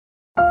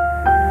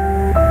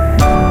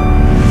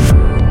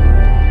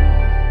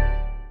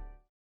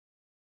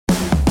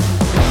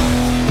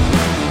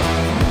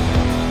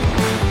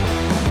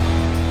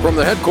From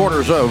the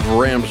headquarters of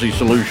Ramsey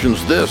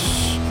Solutions, this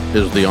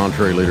is the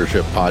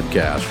EntreLeadership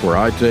Podcast, where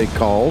I take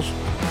calls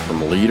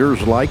from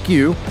leaders like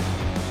you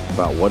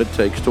about what it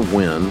takes to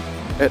win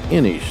at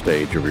any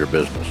stage of your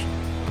business,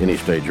 any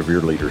stage of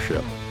your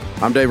leadership.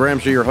 I'm Dave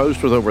Ramsey, your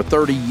host, with over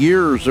 30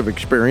 years of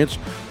experience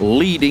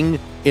leading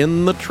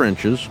in the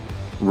trenches,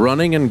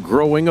 running and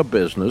growing a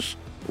business,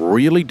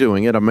 really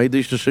doing it. I made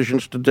these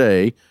decisions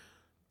today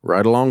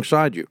right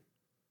alongside you.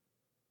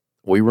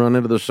 We run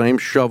into the same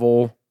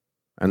shovel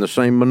and the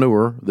same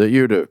manure that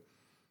you do,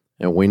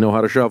 and we know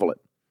how to shovel it.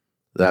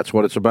 That's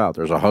what it's about.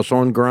 There's a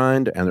hustle and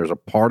grind, and there's a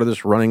part of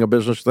this running a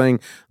business thing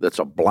that's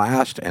a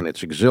blast, and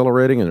it's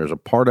exhilarating, and there's a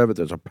part of it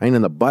that's a pain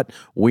in the butt.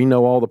 We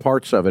know all the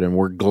parts of it, and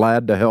we're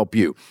glad to help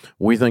you.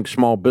 We think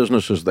small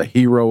business is the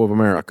hero of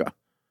America.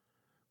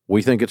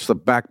 We think it's the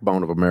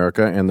backbone of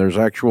America, and there's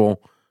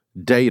actual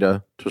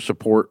data to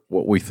support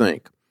what we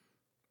think.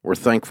 We're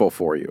thankful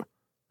for you,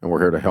 and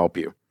we're here to help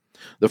you.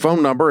 The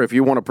phone number, if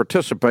you want to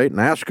participate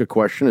and ask a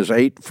question, is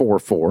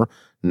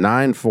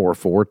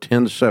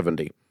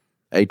 844-944-1070.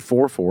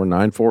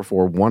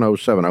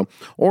 844-944-1070.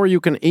 Or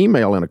you can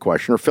email in a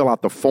question or fill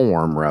out the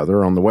form,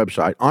 rather, on the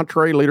website,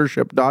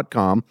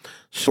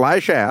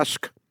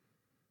 EntreLeadership.com/ask.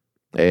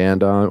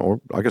 And,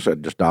 or like I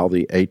said, just dial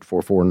the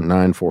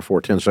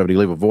 844-944-1070.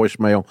 Leave a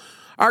voicemail.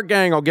 Our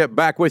gang will get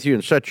back with you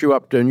and set you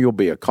up, and you'll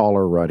be a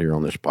caller right here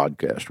on this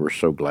podcast. We're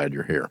so glad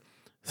you're here.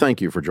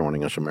 Thank you for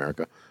joining us,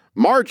 America.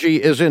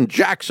 Margie is in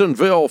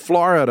Jacksonville,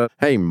 Florida.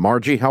 Hey,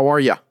 Margie, how are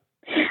you?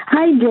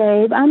 Hi,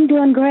 Dave. I'm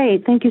doing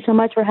great. Thank you so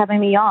much for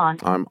having me on.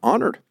 I'm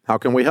honored. How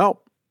can we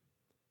help?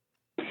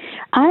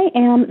 I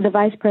am the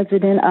vice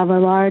president of a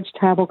large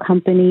travel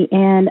company,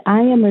 and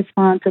I am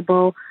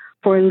responsible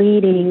for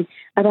leading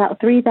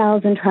about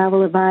 3,000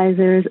 travel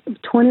advisors,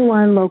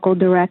 21 local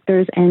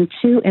directors, and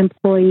 2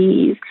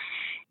 employees.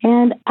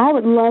 And I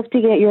would love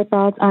to get your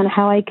thoughts on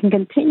how I can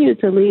continue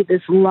to lead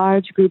this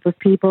large group of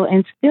people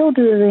and still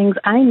do the things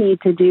I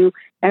need to do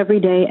every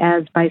day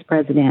as vice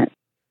president.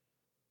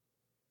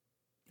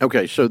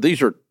 Okay, so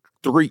these are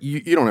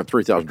you don't have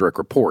 3,000 direct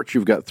reports.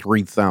 You've got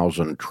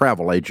 3,000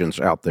 travel agents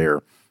out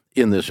there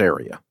in this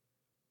area.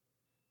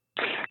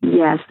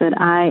 Yes, that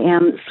I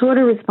am sort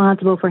of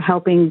responsible for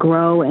helping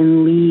grow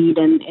and lead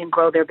and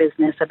grow their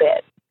business a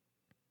bit.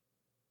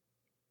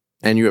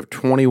 And you have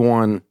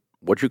 21,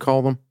 what you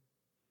call them?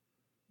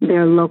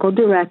 They're local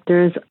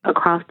directors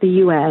across the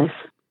U.S.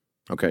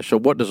 Okay, so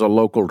what does a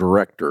local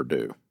director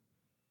do?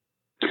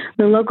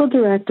 The local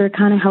director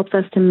kind of helps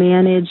us to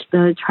manage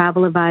the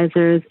travel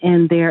advisors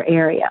in their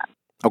area.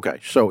 Okay,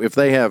 so if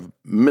they have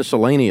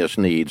miscellaneous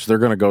needs, they're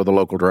going to go to the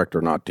local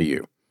director, not to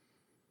you.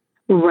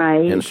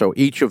 Right. And so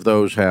each of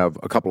those have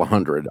a couple of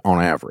hundred on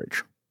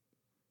average.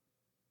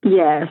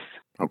 Yes.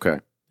 Okay,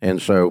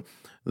 and so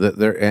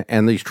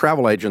and these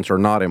travel agents are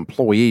not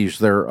employees;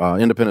 they're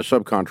independent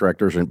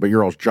subcontractors, but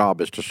your all's job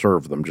is to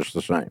serve them just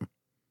the same.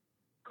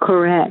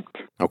 Correct.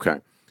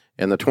 Okay,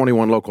 and the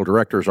 21 local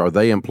directors, are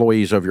they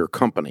employees of your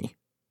company?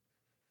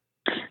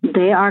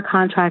 They are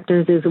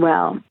contractors as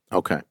well.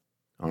 Okay,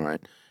 all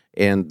right,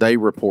 and they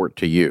report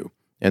to you,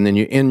 and then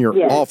in your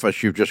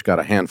office, you've just got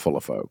a handful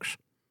of folks.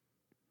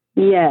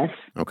 Yes.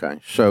 Okay,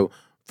 so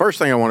first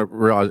thing I want to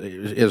realize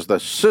is the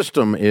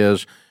system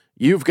is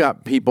you've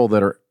got people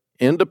that are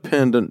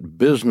independent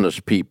business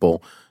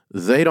people.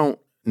 They don't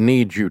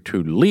need you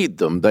to lead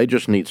them. They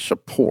just need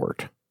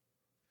support.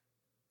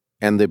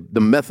 And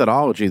the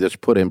methodology that's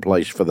put in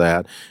place for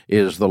that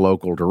is the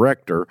local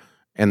director.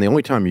 And the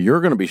only time you're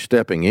going to be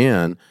stepping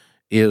in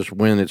is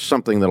when it's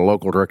something that a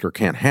local director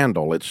can't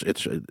handle.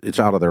 It's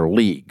out of their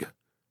league,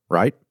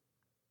 right?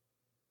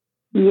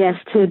 Yes,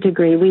 to a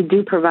degree. We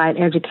do provide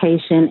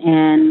education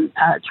and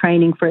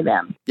training for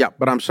them. Yeah,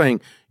 but I'm saying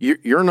you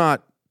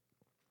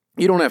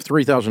don't have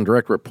 3,000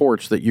 direct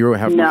reports that you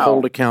have to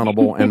hold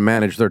accountable and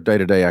manage their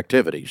day-to-day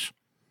activities.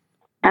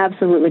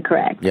 Absolutely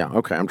correct. Yeah,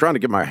 okay. I'm trying to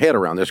get my head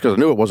around this because I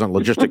knew it wasn't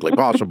logistically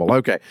possible.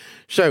 Okay.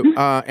 So,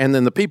 and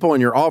then the people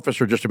in your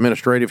office are just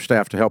administrative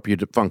staff to help you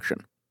to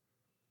function.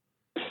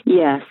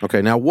 Yes.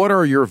 Okay. Now, what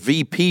are your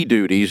VP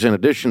duties in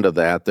addition to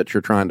that you're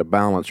trying to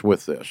balance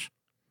with this?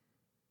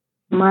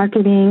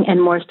 Marketing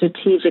and more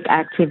strategic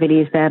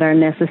activities that are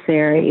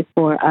necessary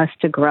for us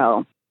to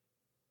grow.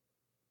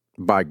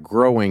 By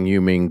growing, you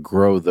mean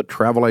grow the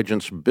travel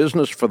agent's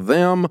business for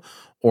them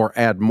or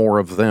add more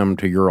of them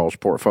to your all's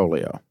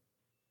portfolio?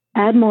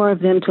 Add more of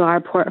them to our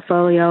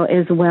portfolio,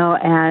 as well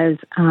as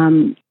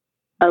a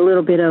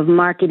little bit of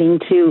marketing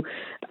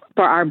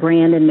for our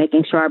brand and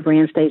making sure our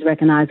brand stays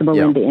recognizable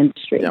in the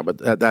industry. Yeah,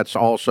 but that's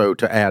also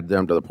to add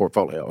them to the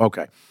portfolio.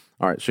 Okay.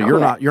 All right. So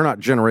you're not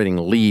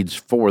generating leads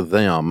for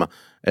them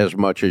as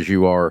much as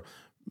you are,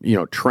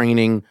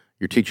 training.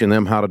 You're teaching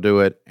them how to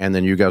do it, and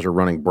then you guys are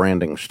running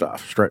branding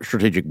stuff,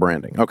 strategic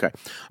branding. Okay.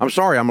 I'm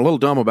sorry, I'm a little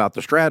dumb about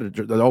the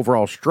strategy, the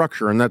overall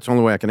structure, and that's the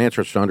only way I can answer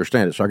it is to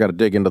understand it. So I got to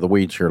dig into the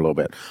weeds here a little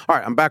bit. All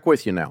right, I'm back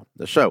with you now.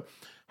 So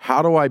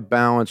how do I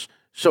balance?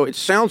 So it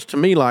sounds to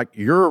me like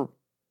your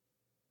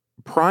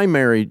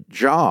primary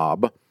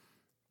job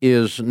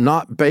is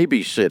not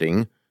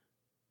babysitting.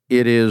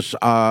 it is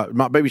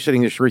not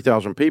babysitting these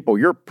 3,000 people.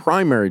 Your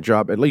primary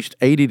job, at least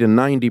 80 to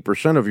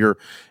 90% of your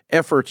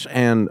efforts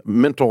and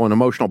mental and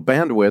emotional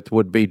bandwidth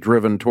would be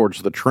driven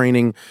towards the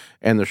training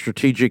and the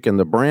strategic and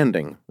the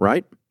branding,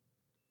 right?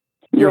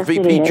 Your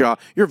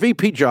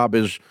VP job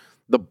is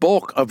the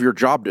bulk of your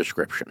job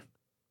description.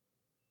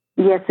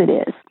 Yes, it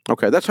is.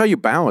 Okay, that's how you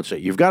balance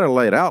it. You've got to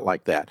lay it out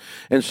like that.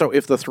 And so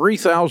if the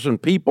 3,000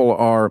 people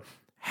are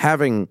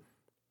having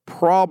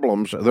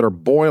problems that are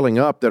boiling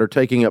up, that are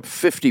taking up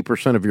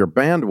 50% of your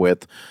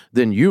bandwidth,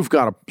 then you've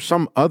got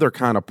some other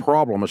kind of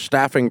problem, a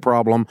staffing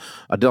problem,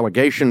 a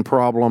delegation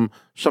problem,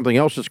 something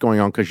else that's going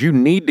on, because you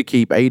need to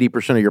keep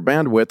 80% of your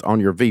bandwidth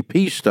on your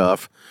VP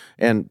stuff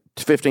and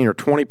 15 or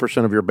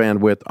 20% of your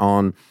bandwidth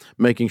on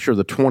making sure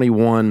the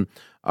 21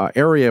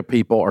 area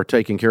people are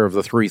taking care of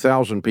the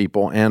 3,000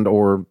 people, and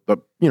or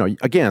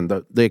again,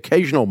 the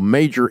occasional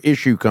major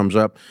issue comes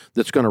up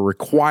that's going to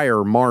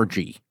require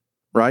Margie,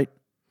 right?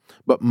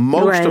 But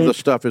most of the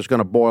stuff is going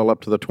to boil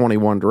up to the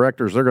 21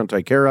 directors. They're going to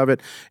take care of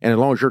it. And as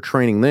long as you're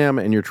training them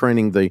and you're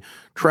training the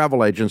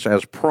travel agents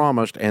as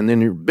promised, and then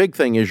your big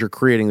thing is you're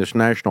creating this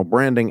national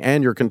branding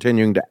and you're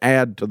continuing to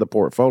add to the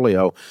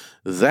portfolio,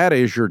 that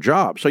is your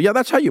job. So yeah,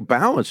 that's how you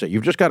balance it.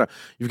 You've got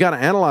to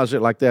analyze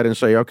it like that and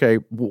say, okay,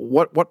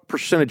 what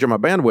percentage of my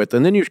bandwidth?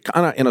 And then you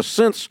kind of, in a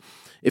sense,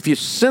 if you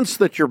sense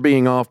that you're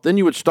being off, then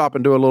you would stop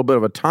and do a little bit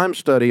of a time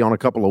study on a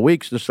couple of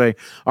weeks to say,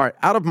 all right,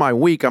 out of my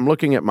week, I'm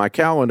looking at my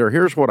calendar.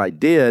 Here's what I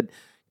did.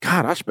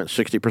 God, I spent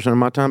 60% of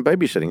my time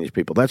babysitting these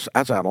people. That's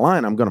out of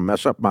line. I'm going to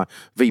mess up my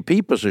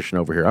VP position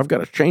over here. I've got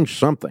to change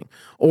something.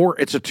 Or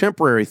it's a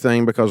temporary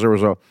thing because there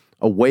was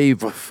a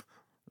wave of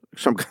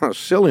some kind of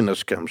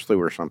silliness comes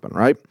through or something,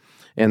 right?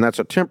 And that's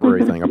a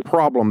temporary thing, a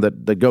problem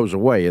that goes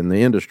away in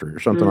the industry or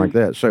something like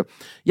that. So,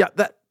 yeah,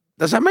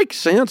 does that make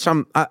sense?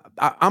 I'm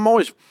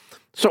always...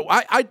 So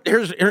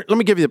let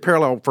me give you the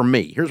parallel for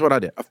me. Here's what I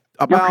did.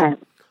 About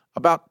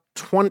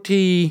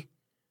 20,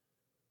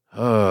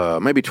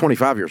 maybe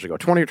 25 years ago,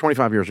 20 or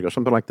 25 years ago,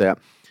 something like that.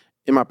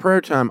 In my prayer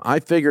time, I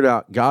figured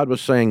out God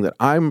was saying that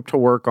I'm to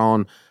work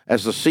on,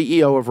 as the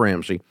CEO of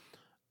Ramsey,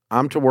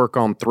 I'm to work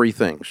on three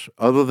things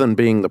other than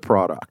being the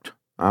product.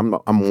 I'm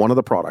one of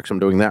the products. I'm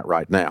doing that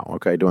right now,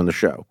 okay, doing the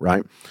show,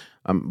 right?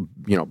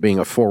 Being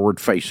a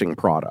forward-facing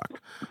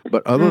product.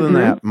 But other than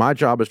that, my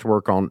job is to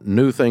work on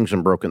new things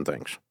and broken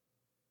things.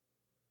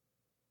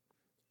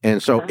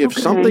 And so if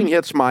something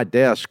hits my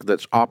desk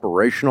that's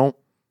operational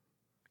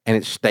and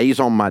it stays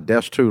on my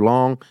desk too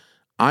long,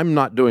 I'm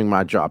not doing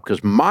my job,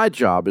 because my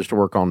job is to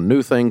work on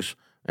new things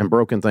and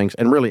broken things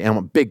and really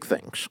big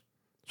things,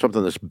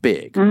 something that's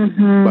big.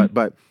 I've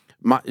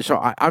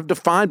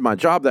defined my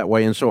job that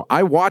way. And so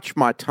I watch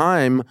my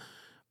time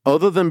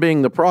other than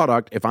being the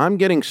product. If I'm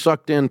getting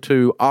sucked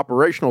into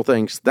operational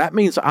things, that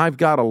means I've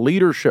got a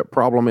leadership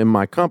problem in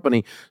my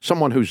company,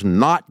 someone who's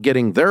not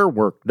getting their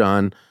work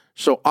done.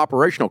 So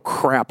operational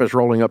crap is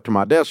rolling up to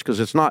my desk because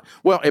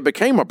it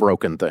became a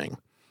broken thing.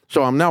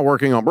 So I'm now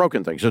working on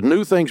broken things. There's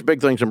new things,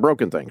 big things, and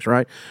broken things,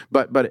 right?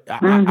 But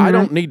I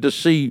don't need to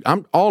see,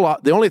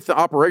 the only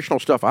operational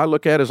stuff I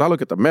look at is I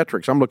look at the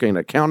metrics. I'm looking at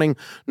accounting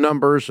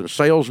numbers and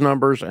sales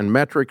numbers and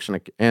metrics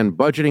and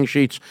budgeting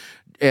sheets.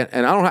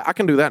 And I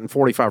can do that in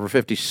 45 or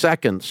 50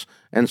 seconds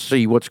and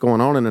see what's going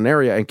on in an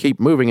area and keep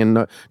moving,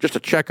 and just a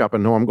checkup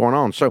and know I'm going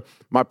on. So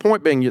my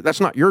point being,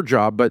 that's not your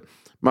job, but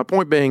my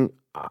point being,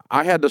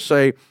 I had to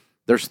say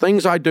there's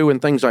things I do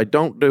and things I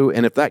don't do,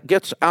 and if that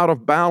gets out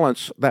of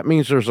balance, that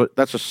means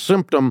that's a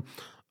symptom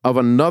of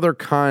another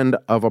kind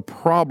of a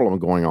problem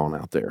going on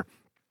out there.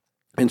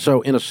 And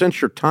so, in a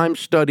sense, you're time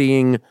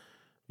studying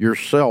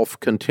yourself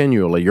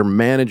continually. You're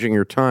managing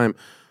your time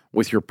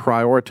with your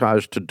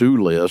prioritized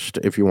to-do list,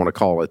 if you want to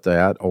call it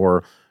that,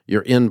 or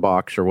your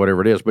inbox or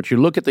whatever it is. But you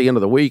look at the end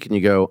of the week and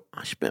you go,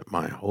 I spent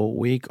my whole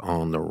week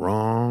on the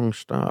wrong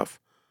stuff.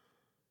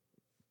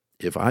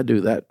 If I do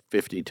that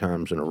 50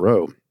 times in a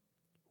row,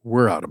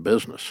 we're out of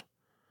business.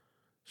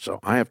 So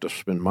I have to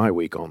spend my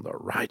week on the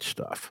right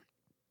stuff.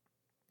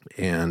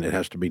 And it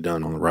has to be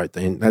done on the right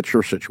thing. That's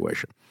your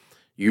situation.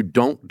 You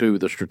don't do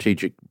the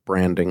strategic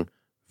branding,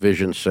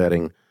 vision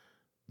setting,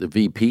 the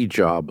VP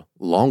job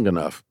long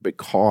enough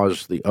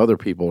because the other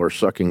people are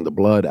sucking the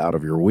blood out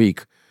of your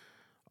week.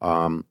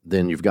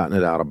 Then you've gotten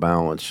it out of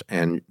balance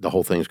and the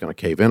whole thing's going to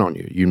cave in on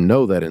you. You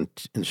know that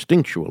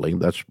instinctually.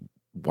 That's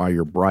why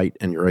you're bright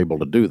and you're able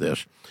to do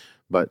this.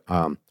 But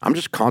I'm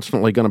just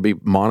constantly going to be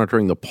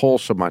monitoring the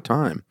pulse of my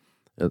time.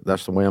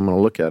 That's the way I'm going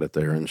to look at it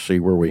there and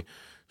see where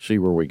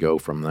we go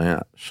from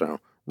that. So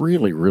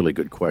really, really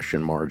good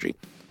question, Margie.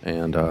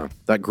 And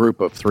that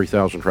group of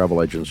 3,000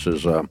 travel agents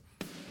is,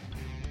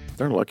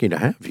 they're lucky to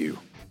have you.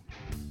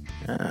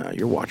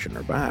 You're watching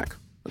their back.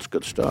 That's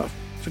good stuff.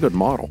 It's a good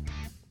model.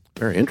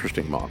 Very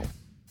interesting model.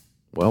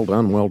 Well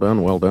done, well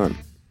done, well done.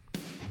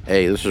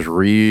 Hey, this is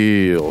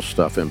real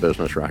stuff in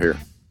business right here.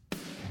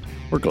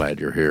 We're glad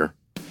you're here.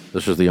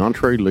 This is the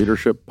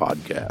EntreLeadership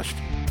Podcast.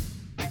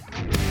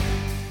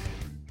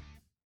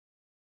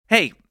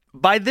 Hey,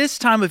 by this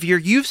time of year,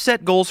 you've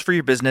set goals for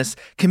your business,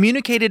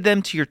 communicated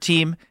them to your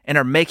team, and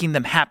are making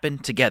them happen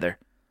together.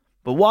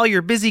 But while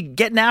you're busy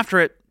getting after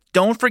it,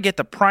 don't forget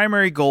the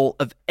primary goal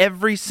of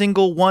every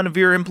single one of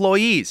your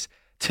employees: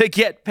 to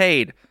get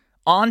paid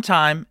on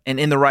time and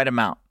in the right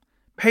amount.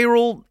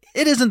 Payroll,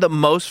 it isn't the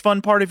most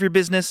fun part of your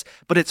business,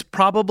 but it's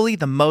probably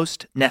the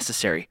most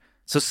necessary.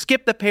 So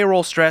skip the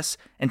payroll stress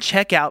and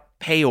check out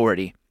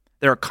Payority.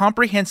 They're a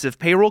comprehensive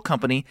payroll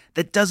company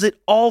that does it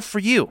all for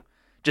you.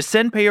 Just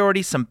send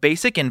Payority some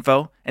basic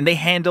info and they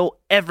handle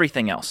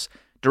everything else: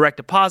 direct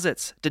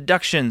deposits,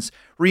 deductions,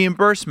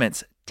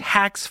 reimbursements,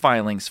 tax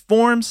filings,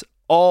 forms,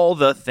 all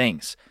the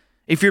things.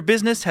 If your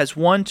business has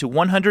 1 to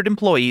 100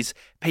 employees,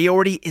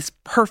 Payority is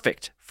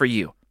perfect for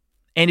you.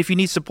 And if you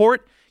need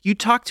support, you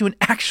talk to an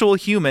actual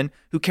human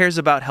who cares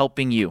about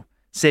helping you,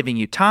 saving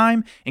you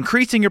time,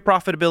 increasing your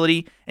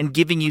profitability, and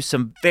giving you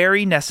some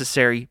very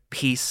necessary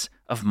peace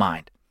of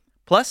mind.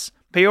 Plus,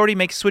 Payority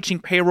makes switching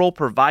payroll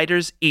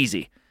providers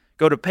easy.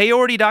 Go to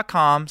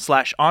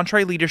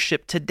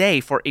payority.com/EntreLeadership today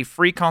for a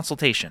free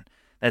consultation.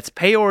 That's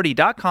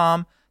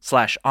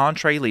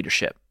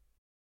payority.com/EntreLeadership.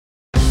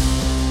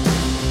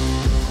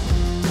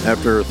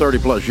 After 30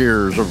 plus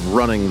years of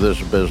running this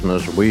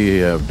business, we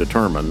have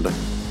determined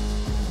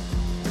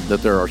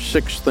that there are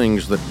 6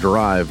 things that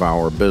drive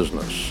our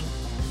business.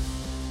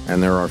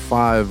 And there are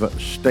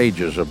 5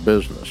 stages of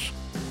business.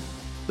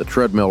 The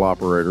treadmill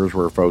operator is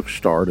where folks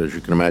start. As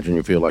you can imagine,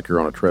 you feel like you're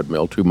on a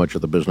treadmill. Too much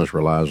of the business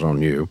relies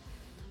on you.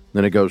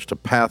 Then it goes to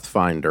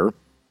Pathfinder,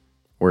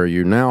 where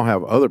you now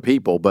have other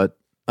people, but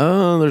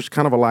there's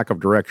kind of a lack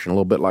of direction, a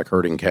little bit like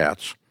herding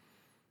cats.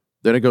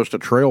 Then it goes to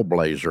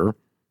Trailblazer,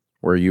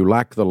 where you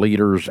lack the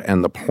leaders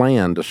and the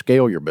plan to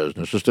scale your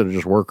business. Instead of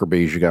just worker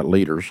bees, you got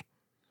leaders.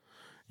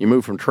 You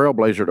move from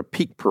Trailblazer to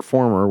Peak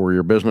Performer, where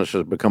your business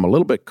has become a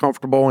little bit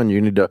comfortable and you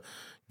need to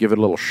give it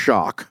a little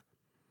shock.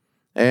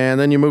 And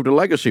then you move to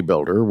Legacy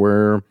Builder,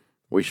 where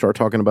we start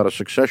talking about a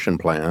succession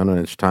plan, and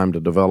it's time to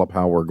develop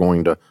how we're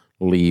going to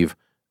leave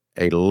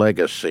a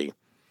legacy.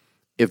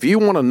 If you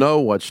want to know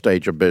what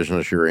stage of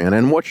business you're in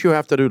and what you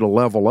have to do to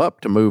level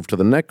up to move to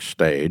the next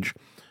stage,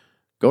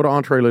 go to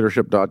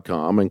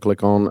EntreLeadership.com and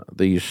click on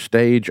the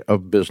Stage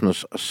of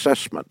Business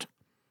Assessment,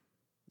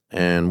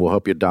 and we'll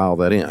help you dial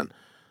that in.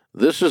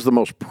 This is the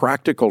most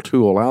practical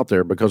tool out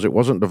there because it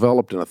wasn't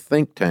developed in a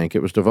think tank.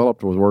 It was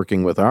developed with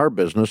working with our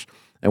business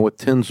and with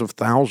tens of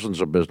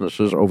thousands of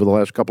businesses over the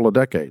last couple of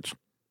decades.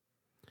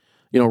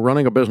 You know,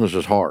 running a business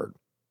is hard.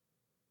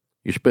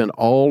 You spend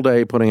all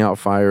day putting out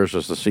fires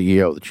as the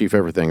CEO, the chief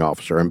everything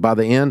officer, and by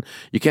the end,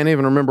 you can't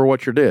even remember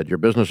what you did. Your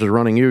business is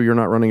running you. You're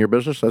not running your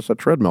business. That's a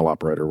treadmill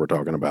operator we're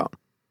talking about.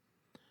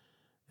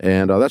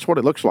 And that's what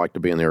it looks like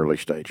to be in the early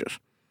stages.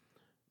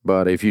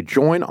 But if you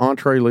join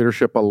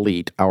EntreLeadership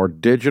Elite, our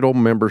digital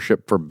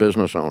membership for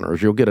business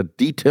owners, you'll get a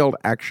detailed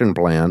action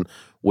plan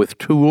with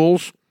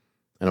tools,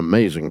 and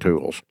amazing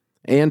tools,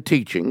 and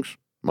teachings,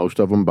 most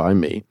of them by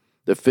me,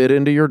 that fit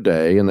into your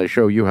day, and they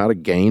show you how to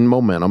gain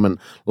momentum and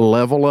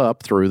level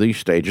up through these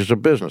stages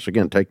of business.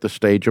 Again, take the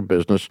Stage of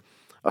Business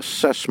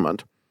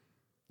Assessment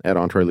at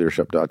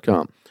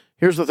EntreLeadership.com.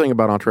 Here's the thing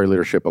about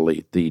EntreLeadership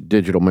Elite, the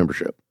digital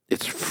membership.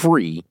 It's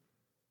free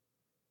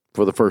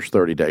for the first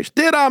 30 days.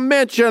 Did I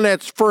mention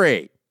it's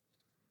free?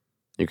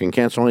 You can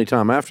cancel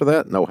anytime after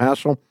that, no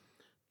hassle.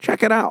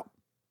 Check it out.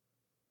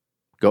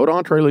 Go to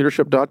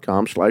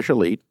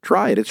EntreLeadership.com/elite.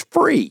 Try it. It's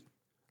free.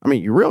 I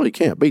mean, you really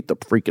can't beat the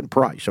freaking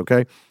price,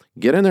 okay?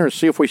 Get in there and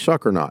see if we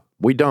suck or not.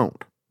 We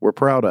don't. We're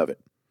proud of it.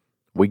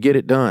 We get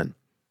it done.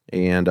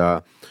 And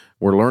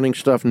we're learning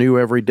stuff new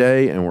every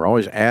day, and we're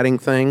always adding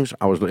things.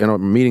 I was in a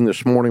meeting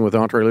this morning with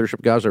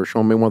EntreLeadership guys. They were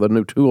showing me one of the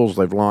new tools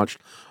they've launched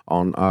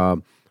on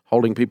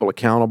holding people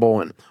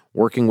accountable and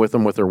working with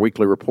them with their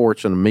weekly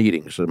reports and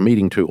meetings, a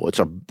meeting tool. It's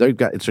an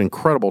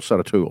incredible set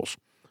of tools.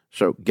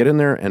 So get in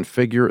there and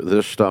figure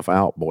this stuff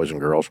out, boys and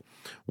girls.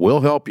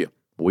 We'll help you.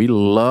 We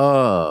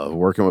love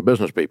working with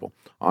business people.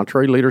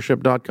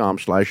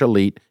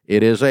 EntreLeadership.com/elite.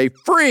 It is a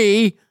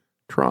free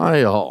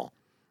trial.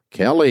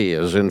 Kelly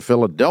is in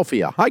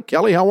Philadelphia. Hi,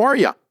 Kelly. How are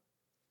you?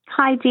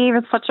 Hi, Dave.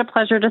 It's such a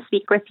pleasure to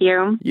speak with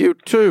you. You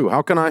too.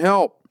 How can I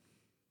help?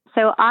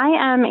 So I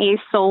am a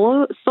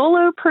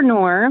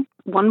solopreneur,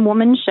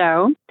 one-woman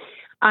show.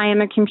 I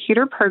am a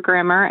computer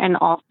programmer and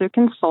also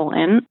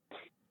consultant.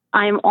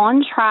 I'm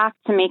on track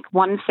to make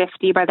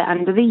 150 by the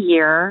end of the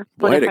year.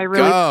 Way to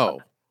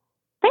go.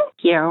 Thank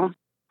you.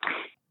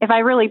 If I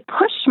really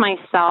push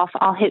myself,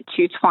 I'll hit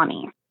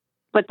 220,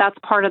 but that's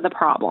part of the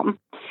problem.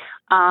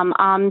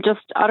 I'm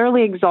just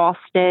utterly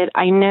exhausted.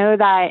 I know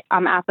that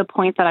I'm at the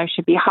point that I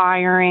should be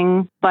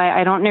hiring, but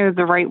I don't know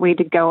the right way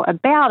to go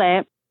about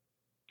it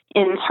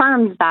in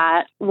terms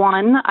that,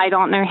 one, I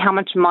don't know how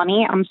much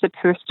money I'm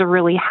supposed to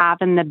really have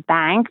in the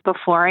bank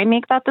before I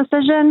make that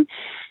decision.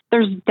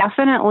 There's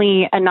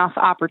definitely enough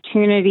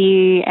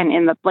opportunity,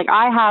 and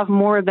I have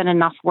more than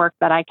enough work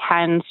that I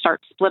can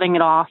start splitting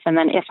it off. And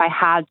then if I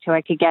had to,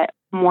 I could get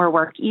more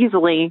work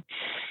easily.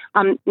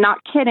 I'm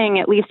not kidding.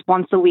 At least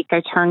once a week,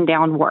 I turn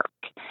down work.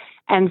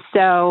 And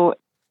so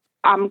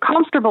I'm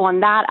comfortable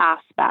in that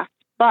aspect,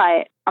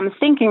 but I'm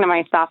thinking to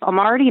myself, I'm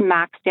already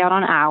maxed out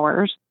on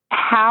hours.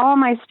 how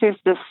am I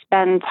supposed to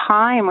spend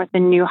time with a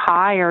new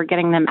hire,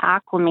 getting them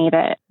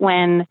acclimated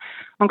when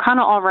I'm kind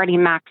of already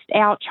maxed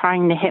out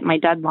trying to hit my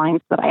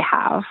deadlines that I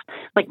have,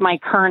 like my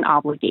current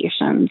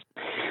obligations?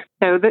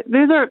 So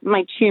those are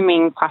my two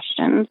main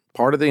questions.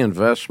 Part of the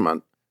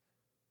investment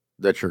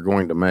that you're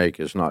going to make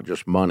is not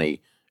just money,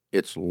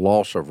 it's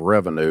loss of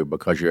revenue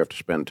because you have to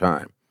spend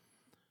time.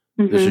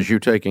 Mm-hmm. This is you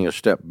taking a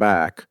step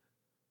back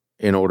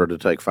in order to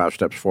take 5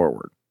 steps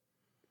forward.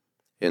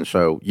 And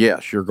so,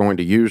 yes, you're going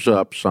to use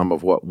up some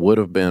of what would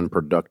have been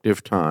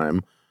productive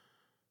time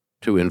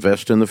to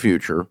invest in the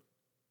future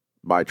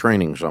by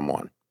training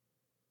someone.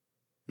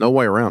 No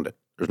way around it.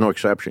 There's no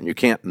exception. You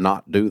can't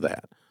not do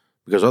that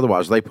because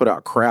otherwise they put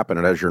out crap and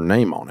it has your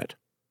name on it.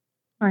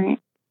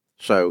 Right.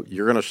 So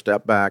you're going to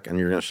step back and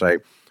you're going to say,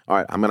 all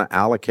right, I'm going to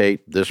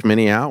allocate this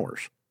many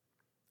hours,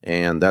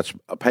 and that's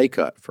a pay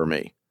cut for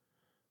me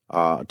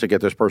to get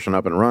this person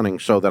up and running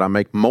so that I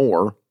make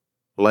more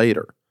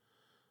later.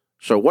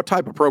 So what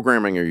type of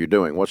programming are you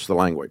doing? What's the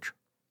language?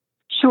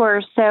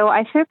 Sure. So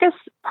I focus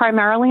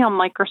primarily on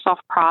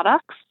Microsoft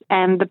products,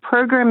 and the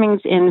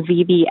programming's in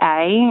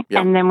VBA,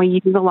 yep. And then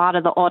we use a lot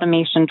of the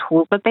automation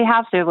tools that they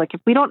have. So like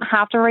if we don't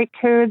have to write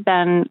code,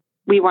 then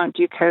we won't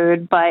do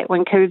code, but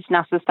when code's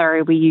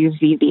necessary, we use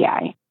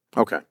VBA.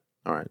 Okay.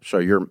 All right. So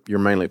you're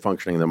mainly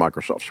functioning in the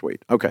Microsoft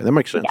suite. Okay, that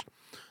makes sense.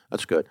 Yeah.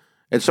 That's good.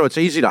 And so it's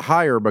easy to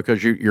hire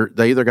because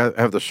they either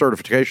have the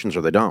certifications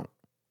or they don't.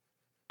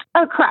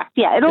 Oh, correct.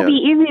 Yeah, it'll be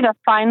easy to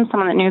find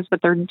someone that knows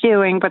what they're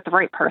doing, but the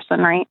right person,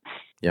 right?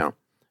 Yeah.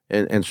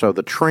 And so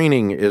the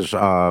training is, it's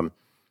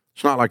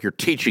not like you're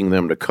teaching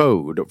them to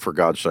code, for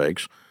God's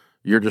sakes.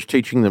 You're just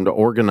teaching them to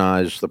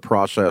organize the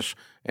process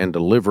and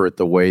deliver it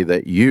the way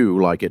that you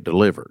like it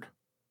delivered.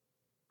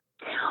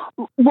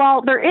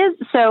 Well,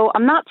 so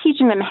I'm not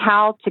teaching them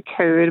how to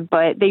code,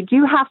 but they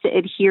do have to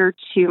adhere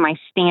to my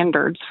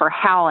standards for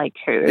how I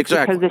code.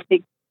 Exactly. Because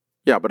if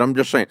yeah, but I'm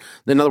just saying,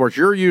 in other words,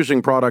 you're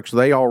using products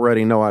they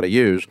already know how to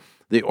use.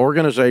 The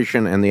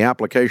organization and the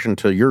application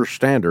to your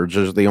standards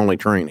is the only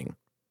training.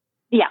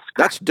 Yes, correct.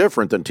 That's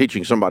different than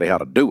teaching somebody how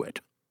to do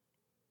it.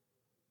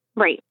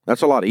 Right.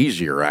 That's a lot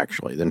easier,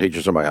 actually, than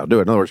teaching somebody how to do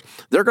it. In other words,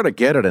 they're going to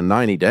get it in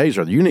 90 days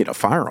or you need to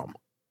fire them.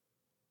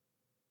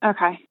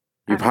 Okay.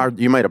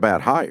 You made a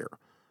bad hire,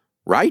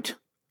 right?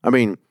 I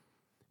mean,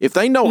 if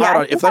they know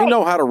how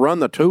to run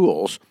the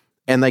tools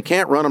and they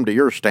can't run them to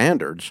your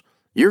standards,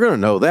 you're going to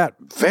know that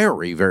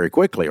very, very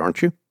quickly,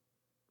 aren't you?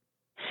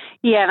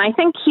 Yeah, and I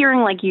think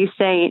hearing like you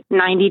say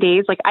 90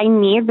 days, like I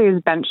need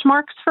those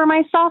benchmarks for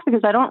myself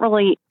because I don't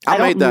really I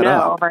made that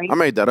know, up. Right? I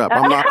made that up.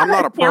 I'm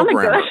not a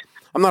programmer.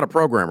 I'm not a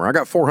programmer. I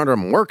got 400 of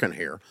them working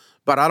here,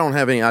 but I don't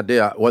have any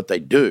idea what they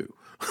do.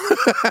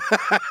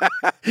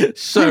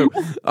 So,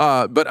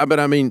 but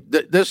I mean,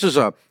 this is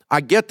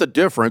I get the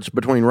difference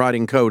between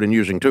writing code and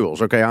using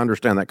tools. Okay, I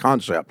understand that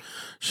concept.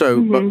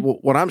 So,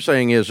 but what I'm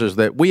saying is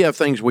that we have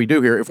things we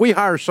do here. If we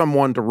hire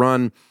someone to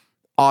run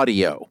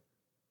an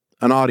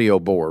audio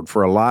board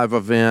for a live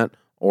event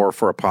or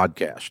for a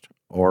podcast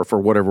or for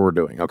whatever we're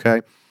doing,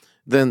 okay,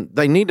 then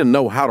they need to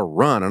know how to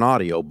run an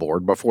audio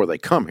board before they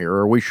come here,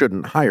 or we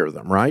shouldn't hire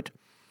them, right?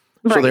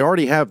 So they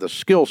already have the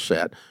skill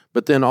set,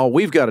 but then all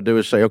we've got to do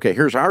is say, okay,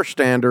 here's our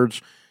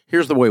standards.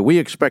 Here's the way we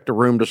expect a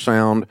room to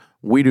sound.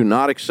 We do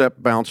not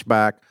accept bounce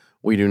back.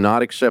 We do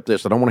not accept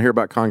this. I don't want to hear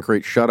about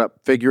concrete. Shut up.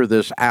 Figure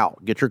this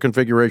out. Get your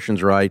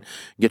configurations right.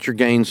 Get your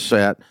gains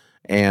set.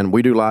 And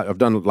we do I've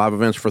done live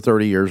events for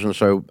 30 years, and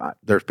so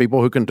there's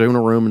people who can tune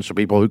a room and some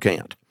people who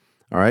can't.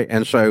 All right?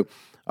 And so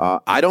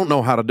I don't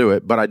know how to do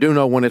it, but I do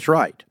know when it's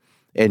right.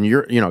 And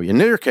in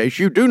your case,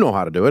 you do know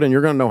how to do it, and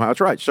you're going to know how it's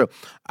right. So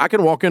I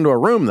can walk into a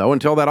room, though,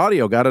 and tell that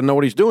audio guy to know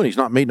what he's doing. He's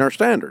not meeting our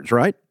standards,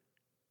 right?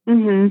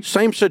 Mm-hmm.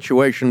 Same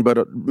situation,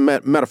 but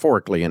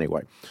metaphorically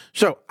anyway.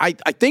 So I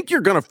think you're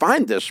going to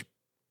find this.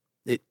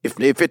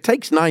 If it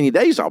takes 90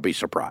 days, I'll be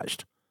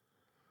surprised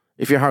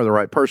if you hire the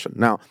right person.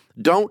 Now,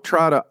 don't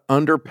try to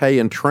underpay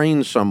and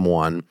train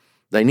someone.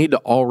 They need to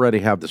already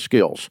have the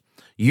skills.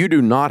 You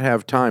do not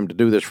have time to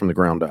do this from the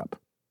ground up.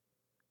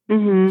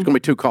 Mm-hmm. It's going to be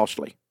too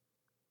costly.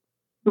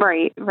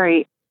 Right.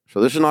 So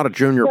this is not a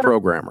junior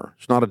programmer.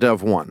 It's not a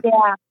Dev 1.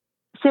 Yeah.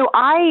 So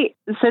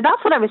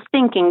that's what I was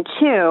thinking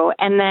too.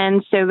 And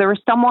then, so there was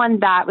someone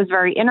that was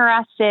very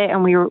interested,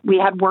 and we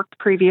had worked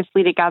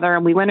previously together,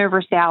 and we went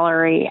over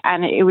salary,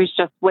 and it was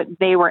just what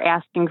they were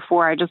asking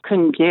for. I just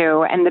couldn't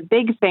do. And the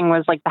big thing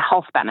was like the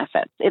health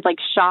benefits. It like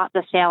shot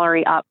the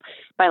salary up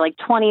by like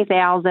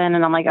 $20,000.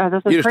 And I'm like, oh, this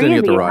is crazy. You just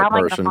didn't get the right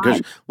person.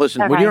 Because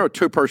listen, when you're a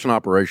 2-person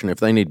operation, if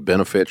they need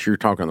benefits, you're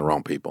talking to the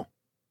wrong people.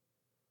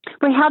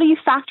 But how do you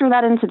factor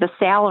that into the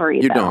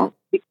salary? You don't.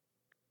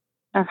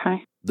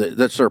 Okay.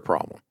 That's their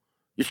problem.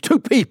 It's 2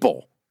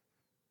 people.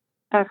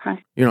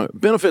 Okay.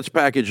 Benefits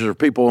packages are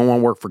people who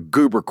want to work for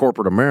Goober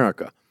corporate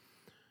America.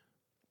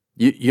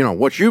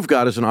 What you've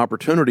got is an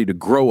opportunity to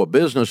grow a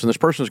business, and this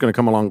person is going to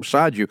come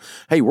alongside you.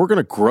 Hey, we're going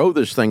to grow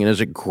this thing, and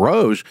as it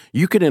grows,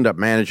 you could end up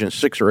managing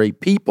 6 or 8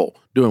 people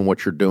doing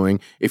what you're doing.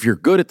 If you're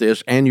good at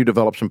this and you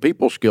develop some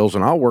people skills,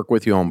 and I'll work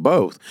with you on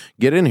both.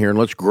 Get in here and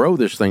let's grow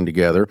this thing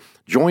together.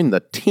 Join the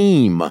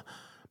team.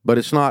 but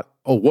it's not,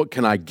 oh, what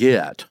can I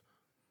get?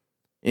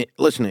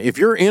 Listen, if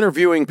you're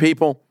interviewing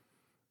people,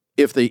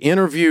 if the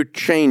interview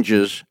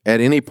changes at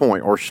any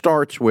point or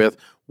starts with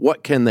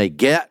what can they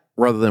get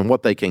rather than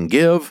what they can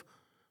give,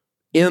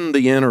 in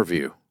the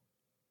interview.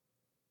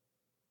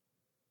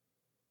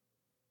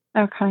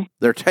 Okay.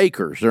 They're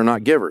takers. They're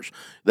not givers.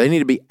 They need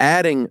to be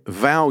adding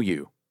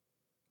value.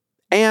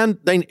 And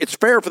it's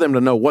fair for them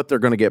to know what they're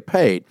going to get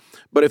paid.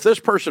 But if this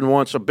person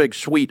wants a big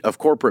suite of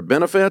corporate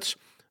benefits,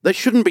 they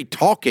shouldn't be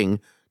talking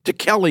to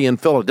Kelly in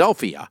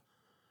Philadelphia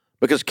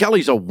because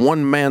Kelly's a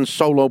one-man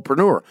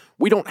solopreneur.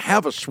 We don't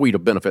have a suite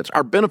of benefits.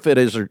 Our benefit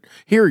is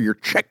here, your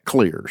check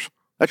clears.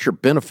 That's your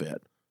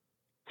benefit.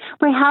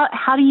 Wait,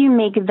 how do you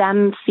make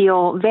them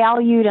feel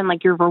valued and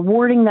like you're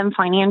rewarding them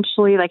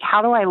financially? Like,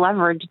 how do I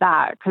leverage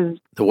that? Because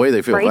the way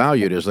they feel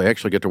valued is they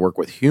actually get to work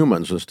with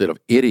humans instead of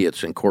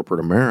idiots in corporate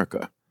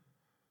America.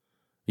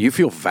 You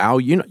feel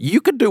valued.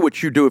 You could do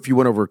what you do if you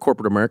went over to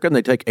corporate America and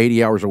they take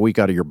 80 hours a week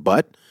out of your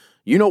butt.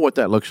 You know what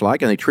that looks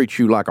like, and they treat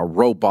you like a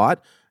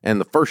robot. And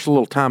the first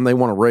little time they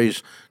want to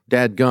raise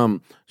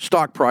dadgum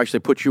stock price, they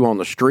put you on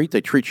the street.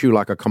 They treat you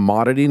like a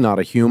commodity, not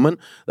a human.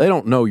 They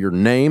don't know your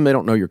name. They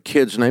don't know your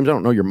kids' names. They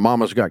don't know your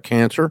mama's got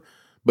cancer.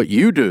 But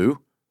you do.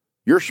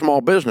 You're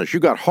small business. You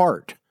got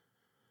heart.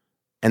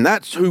 And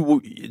that's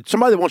who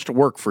somebody that wants to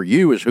work for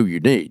you is who you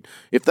need.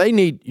 If they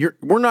need,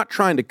 we're not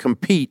trying to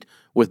compete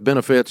with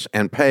benefits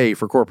and pay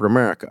for corporate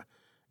America.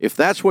 If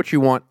that's what you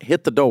want,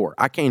 hit the door.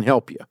 I can't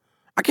help you.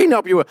 I can't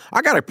help you.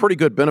 I got a pretty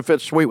good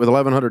benefits suite with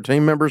 1,100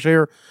 team members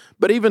here.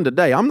 But even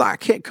today, I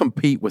can't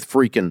compete with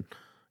freaking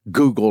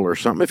Google or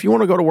something. If you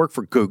want to go to work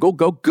for Google,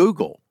 go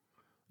Google.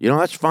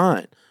 That's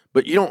fine.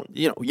 But you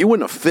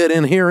wouldn't have fit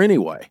in here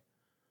anyway.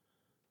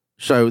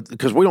 So,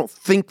 because we don't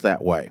think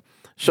that way.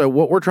 So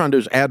what we're trying to do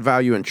is add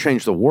value and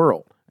change the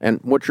world. And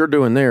what you're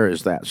doing there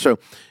is that. So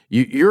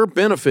your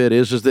benefit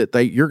is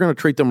that you're going to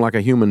treat them like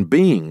a human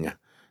being.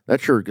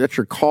 That's your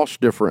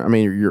cost difference. I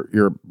mean,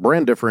 your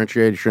brand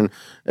differentiation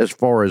as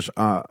far as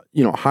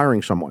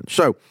hiring someone.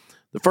 So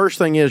the first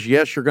thing is,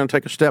 yes, you're going to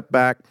take a step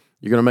back.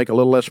 You're going to make a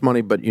little less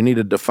money, but you need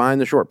to define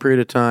the short period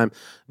of time.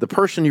 The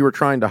person you were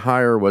trying to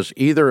hire was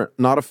either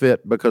not a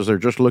fit because they're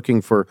just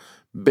looking for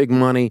big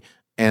money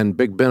and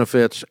big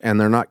benefits, and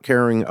they're not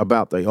caring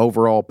about the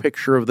overall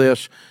picture of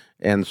this,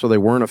 and so they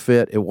weren't a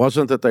fit. It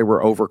wasn't that they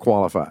were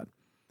overqualified.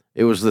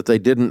 It was that they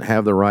didn't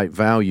have the right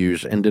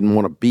values and didn't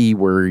want to be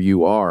where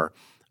you are.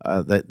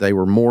 That they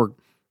were more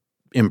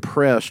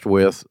impressed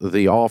with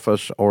the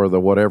office or the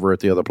whatever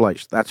at the other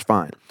place. That's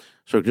fine.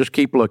 So just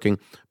keep looking.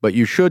 But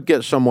you should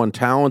get someone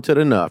talented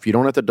enough. You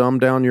don't have to dumb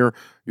down your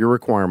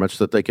requirements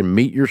that they can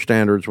meet your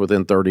standards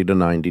within 30 to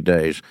 90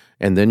 days.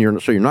 And then you're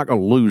not going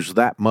to lose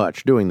that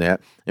much doing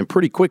that. And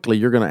pretty quickly,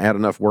 you're going to add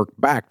enough work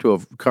back to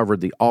have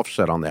covered the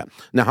offset on that.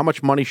 Now, how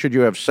much money should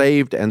you have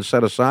saved and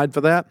set aside for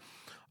that?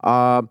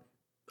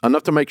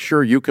 Enough to make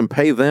sure you can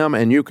pay them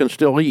and you can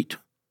still eat.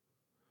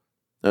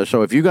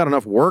 So if you got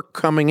enough work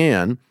coming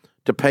in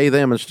to pay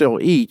them and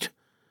still eat,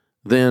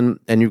 then,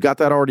 and you've got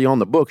that already on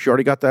the books, you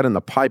already got that in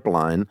the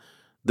pipeline,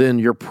 then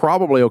you're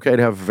probably okay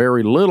to have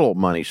very little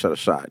money set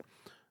aside,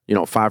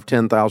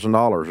 $5,000,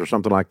 $10,000 or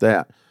something like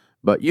that.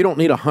 But you don't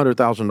need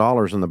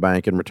 $100,000 in the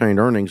bank in retained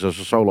earnings as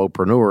a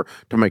solopreneur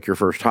to make your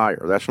first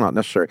hire. That's not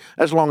necessary,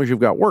 as long as you've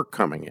got work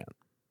coming in.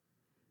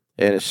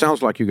 And it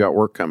sounds like you got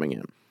work coming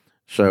in.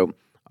 So,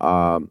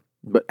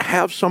 but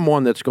have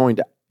someone that's going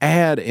to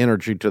add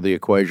energy to the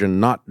equation,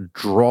 not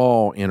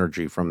draw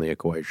energy from the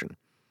equation,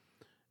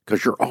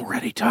 because you're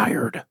already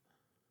tired.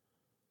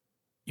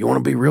 You want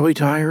to be really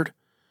tired?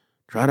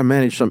 Try to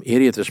manage some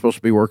idiot that's supposed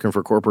to be working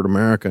for corporate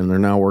America and they're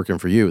now working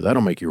for you.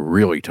 That'll make you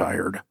really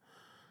tired.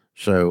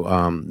 So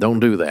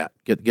don't do that.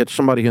 Get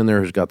somebody in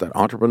there who's got that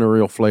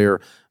entrepreneurial flair.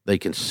 They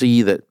can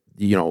see that,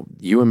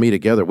 you and me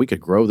together, we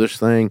could grow this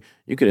thing.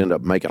 You could end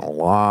up making a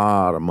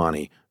lot of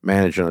money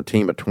managing a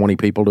team of 20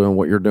 people doing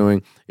what you're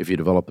doing. If you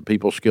develop the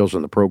people skills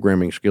and the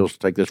programming skills to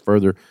take this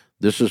further,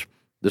 this is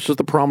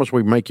the promise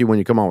we make you when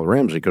you come on with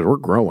Ramsey, because we're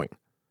growing.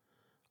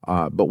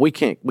 But we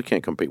can't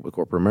compete with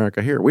corporate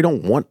America here. We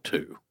don't want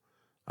to.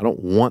 I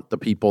don't want the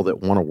people that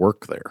want to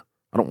work there.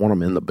 I don't want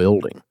them in the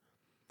building.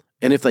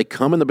 And if they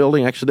come in the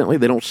building accidentally,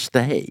 they don't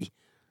stay.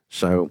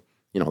 So,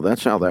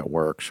 that's how that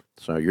works.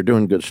 So you're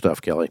doing good stuff,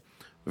 Kelly.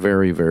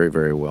 Very, very,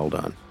 very well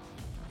done.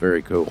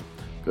 Very cool.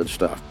 Good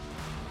stuff.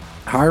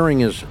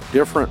 Hiring is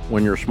different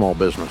when you're a small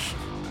business.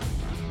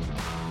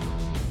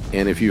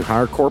 And if you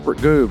hire corporate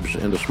goobs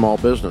into small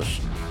business,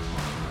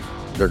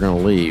 they're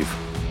going to leave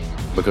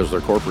because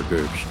they're corporate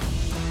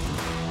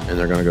goobs. And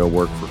they're going to go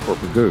work for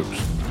corporate goobs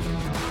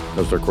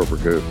because they're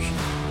corporate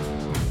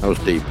goobs. That was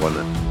deep,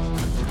 wasn't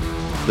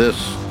it? This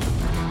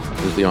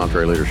is the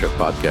EntreLeadership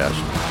Podcast.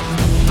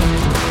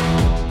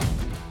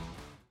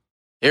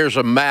 Here's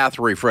a math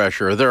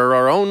refresher. There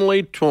are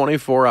only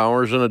 24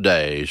 hours in a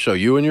day, so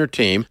you and your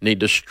team need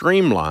to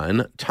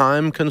streamline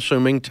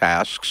time-consuming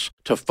tasks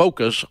to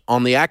focus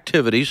on the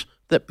activities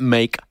that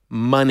make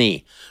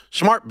money.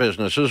 Smart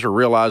businesses are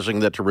realizing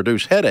that to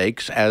reduce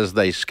headaches as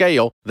they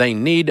scale, they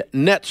need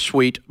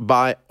NetSuite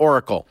by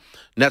Oracle.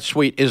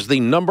 NetSuite is the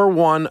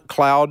 #1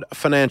 cloud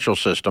financial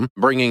system,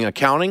 bringing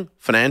accounting,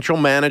 financial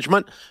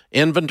management,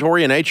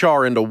 inventory, and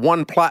HR into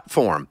one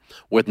platform.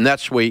 With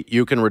NetSuite,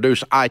 you can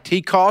reduce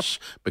IT costs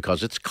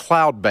because it's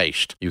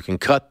cloud-based. You can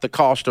cut the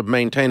cost of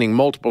maintaining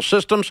multiple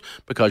systems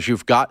because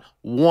you've got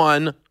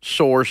one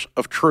source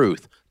of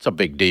truth. It's a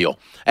big deal.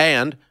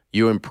 And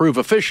you improve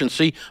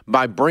efficiency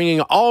by bringing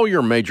all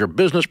your major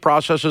business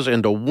processes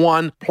into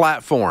one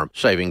platform,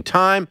 saving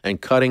time and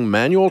cutting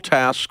manual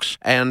tasks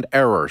and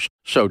errors.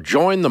 So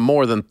join the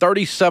more than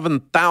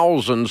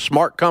 37,000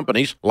 smart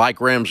companies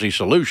like Ramsey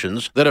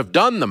Solutions that have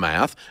done the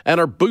math and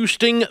are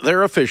boosting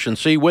their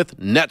efficiency with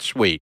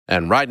NetSuite.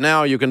 And right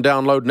now, you can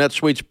download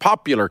NetSuite's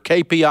popular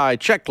KPI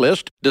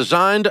checklist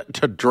designed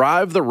to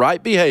drive the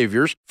right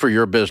behaviors for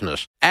your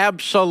business.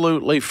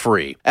 Absolutely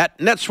free at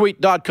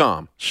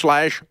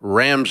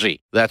netsuite.com/Ramsey.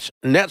 That's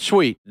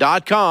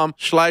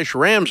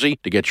netsuite.com/Ramsey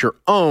to get your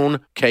own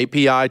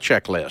KPI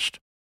checklist.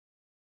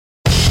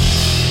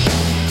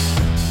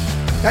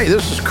 Hey,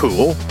 this is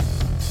cool.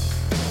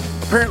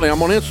 Apparently,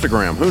 I'm on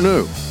Instagram. Who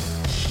knew?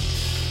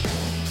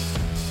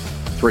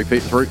 3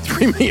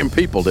 million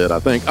people did, I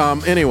think.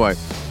 Anyway.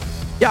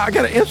 Yeah, I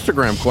got an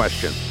Instagram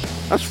question.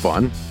 That's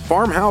fun.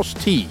 Farmhouse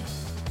tea.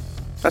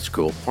 That's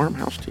cool.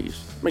 Farmhouse teas.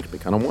 Makes me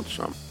kind of want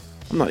some.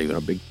 I'm not even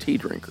a big tea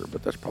drinker,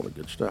 but that's probably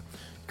good stuff.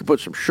 You can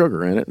put some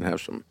sugar in it and have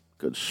some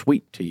good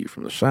sweet tea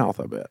from the South,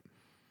 I bet.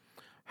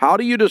 How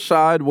do you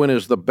decide when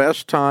is the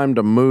best time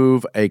to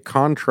move a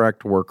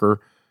contract worker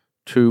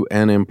to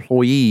an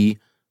employee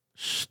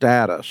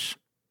status?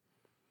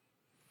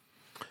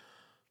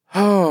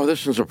 Oh,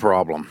 this is a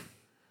problem.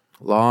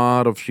 A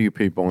lot of few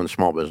people in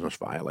small business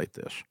violate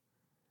this.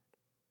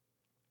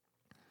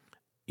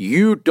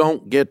 You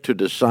don't get to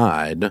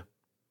decide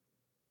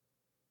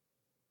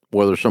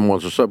whether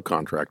someone's a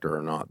subcontractor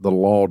or not. The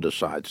law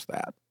decides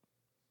that.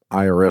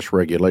 IRS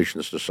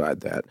regulations decide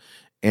that.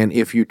 And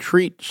if you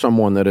treat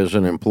someone that is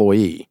an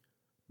employee,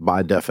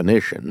 by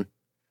definition,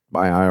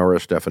 by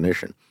IRS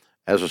definition,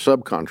 as a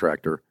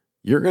subcontractor,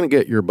 you're going to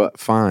get your butt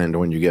fined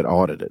when you get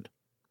audited.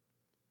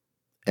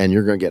 And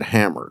you're going to get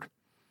hammered.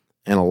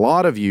 And a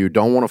lot of you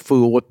don't want to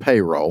fool with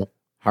payroll.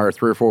 Hire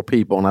 3 or 4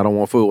 people, and I don't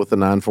want to fool with the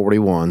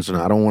 941s, and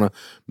I don't want to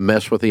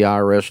mess with the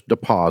IRS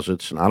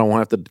deposits, and I don't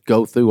want to have to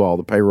go through all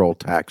the payroll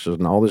taxes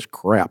and all this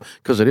crap,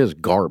 because it is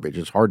garbage.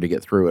 It's hard to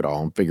get through it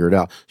all and figure it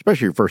out,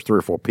 especially your first 3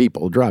 or 4 people.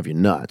 It'll drive you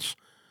nuts.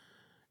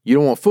 You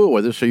don't want to fool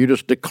with it, so you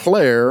just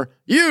declare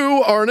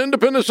you are an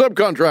independent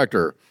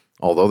subcontractor,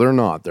 although they're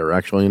not. They're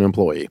actually an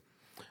employee.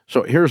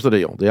 So here's the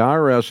deal. The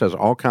IRS has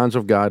all kinds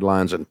of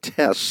guidelines and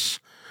tests,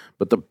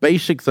 but the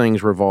basic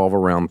things revolve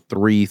around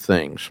 3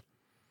 things.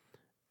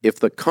 If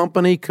the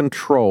company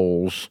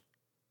controls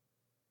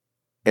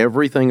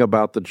everything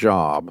about the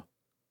job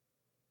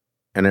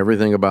and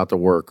everything about the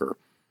worker,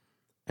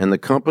 and the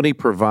company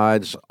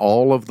provides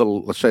all of the,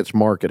 let's say it's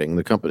marketing,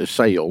 the company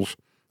sales,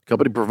 the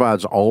company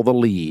provides all the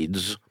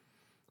leads,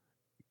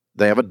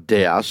 they have a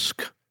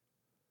desk,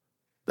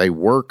 they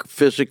work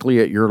physically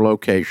at your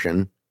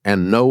location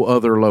and no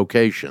other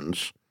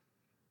locations,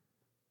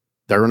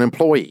 they're an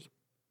employee.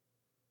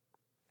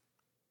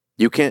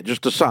 You can't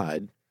just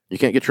decide. You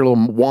can't get your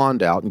little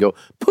wand out and go,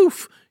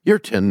 poof, you're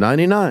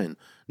 1099.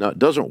 No, it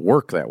doesn't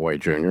work that way,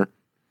 Junior.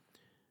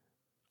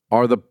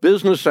 Are the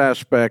business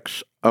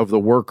aspects of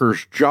the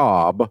worker's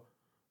job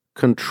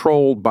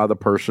controlled by the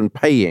person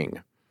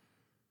paying?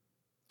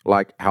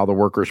 Like how the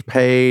worker's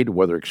paid,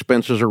 whether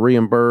expenses are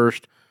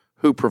reimbursed,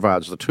 who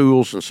provides the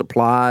tools and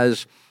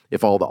supplies,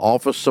 if all the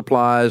office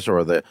supplies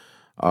or the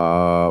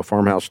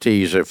farmhouse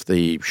teas, if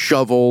the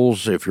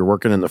shovels, if you're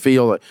working in the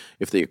field,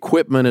 if the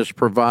equipment is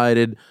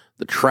provided,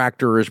 the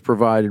tractor is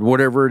provided,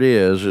 whatever it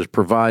is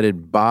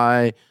provided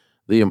by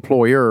the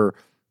employer.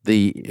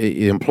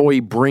 The employee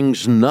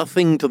brings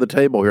nothing to the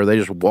table here. They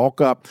just walk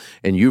up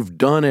and you've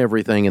done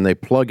everything and they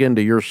plug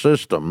into your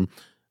system.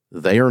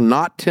 They are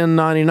not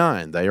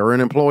 1099. They are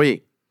an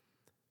employee.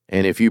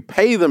 And if you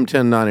pay them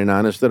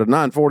 1099 instead of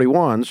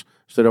 941s,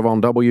 instead of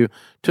on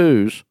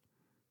W-2s,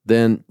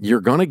 then you're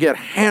going to get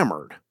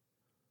hammered.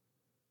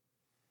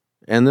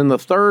 And then the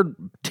third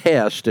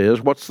test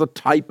is, what's the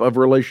type of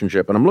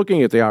relationship? And I'm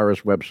looking at the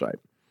IRS website.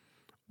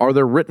 Are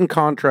there written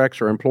contracts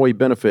or employee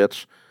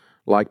benefits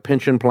like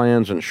pension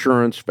plans,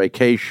 insurance,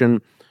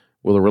 vacation?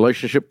 Will the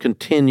relationship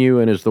continue,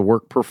 and is the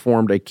work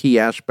performed a key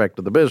aspect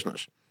of the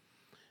business?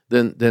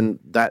 Then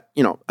that,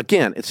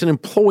 again, it's an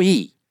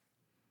employee.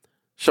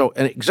 So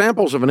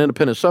examples of an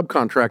independent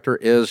subcontractor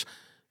is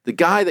the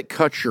guy that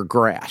cuts your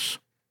grass.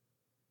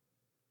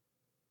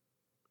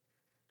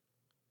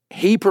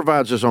 He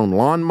provides his own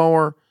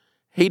lawnmower.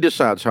 He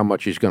decides how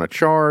much he's going to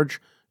charge.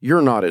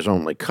 You're not his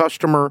only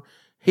customer.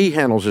 He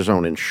handles his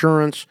own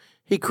insurance.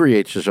 He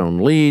creates his own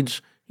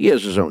leads. He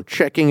has his own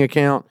checking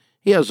account.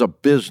 He has a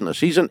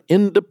business. He's an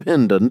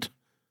independent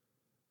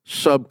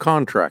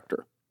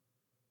subcontractor.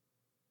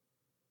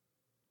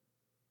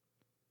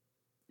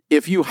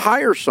 If you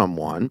hire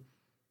someone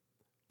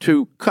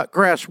to cut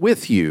grass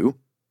with you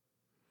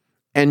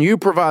and you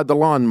provide the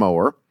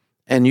lawnmower,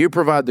 and you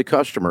provide the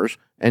customers,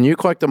 and you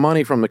collect the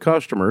money from the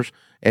customers,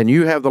 and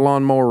you have the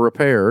lawnmower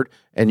repaired,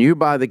 and you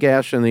buy the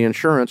gas and the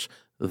insurance,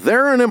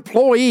 they're an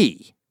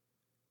employee.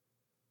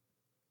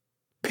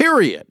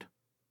 Period.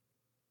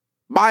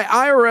 By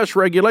IRS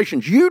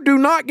regulations, you do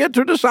not get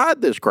to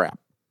decide this crap.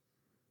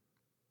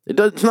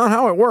 It's not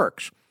how it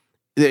works.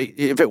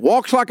 If it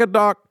walks like a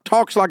duck,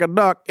 talks like a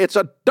duck, it's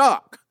a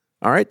duck.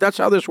 All right? That's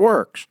how this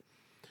works.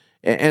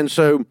 And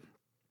so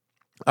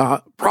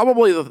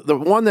probably the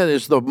one that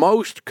is the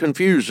most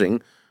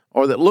confusing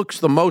or that looks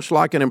the most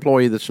like an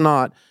employee that's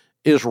not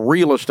is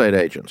real estate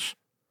agents.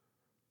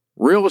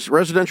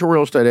 Residential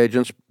real estate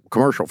agents,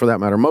 commercial for that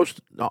matter,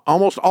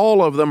 almost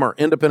all of them are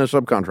independent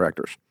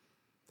subcontractors.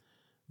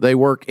 They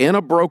work in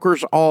a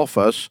broker's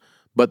office,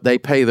 but they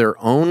pay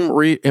their own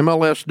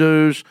MLS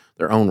dues,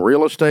 their own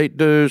real estate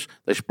dues.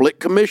 They split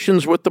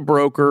commissions with the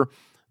broker.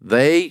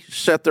 They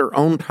set their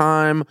own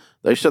time.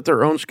 They set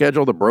their own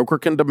schedule. The broker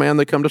can demand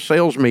they come to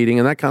sales meeting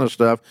and that kind of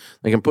stuff.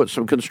 They can put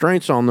some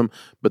constraints on them.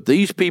 But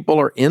these people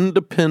are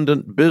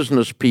independent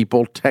business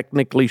people,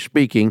 technically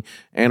speaking,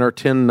 and are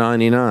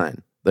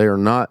 1099. They are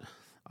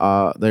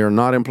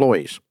not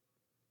employees.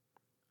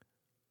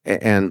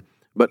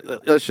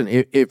 But listen,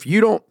 if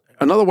you don't,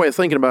 another way of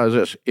thinking about it is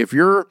this: if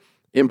your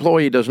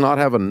employee does not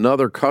have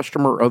another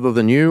customer other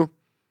than you,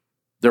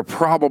 they're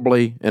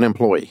probably an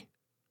employee.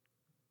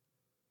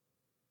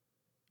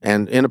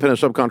 And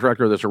independent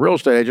subcontractor that's a real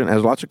estate agent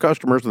has lots of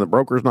customers, and the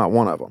broker is not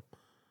one of them.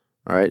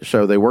 All right,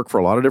 so they work for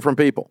a lot of different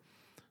people.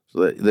 So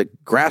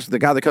the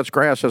guy that cuts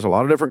grass has a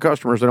lot of different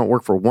customers. They don't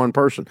work for one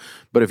person.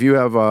 But if you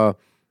have a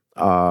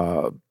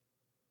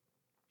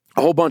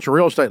whole bunch of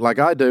real estate like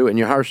I do, and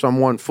you hire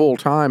someone full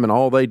time, and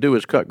all they do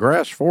is cut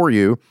grass for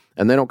you,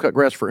 and they don't cut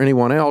grass for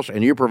anyone else,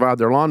 and you provide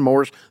their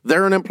lawnmowers,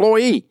 they're an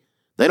employee.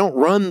 They don't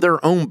run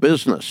their own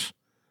business.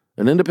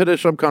 An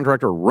independent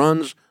subcontractor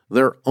runs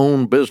their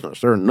own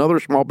business. They're another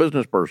small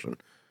business person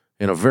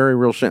in a very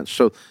real sense.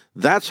 So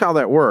that's how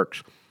that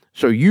works.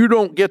 So you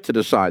don't get to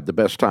decide the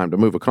best time to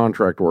move a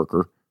contract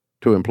worker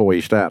to employee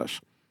status.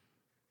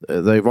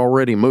 They've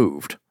already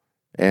moved,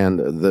 and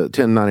the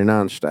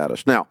 1099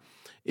 status. Now,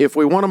 if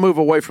we want to move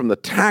away from the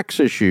tax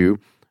issue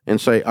and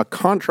say a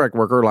contract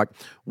worker, like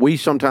we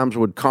sometimes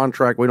would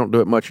contract, we don't do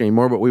it much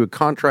anymore, but we would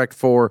contract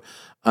for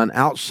an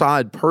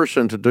outside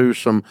person to do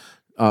some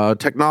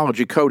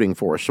technology coding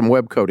for us, some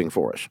web coding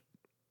for us.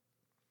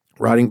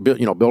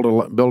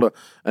 Build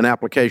an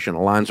application,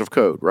 lines of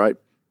code, right?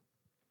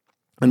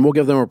 And we'll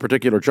give them a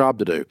particular job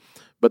to do.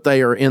 But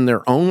they are in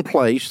their own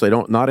place. They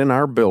not in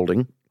our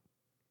building.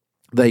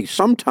 They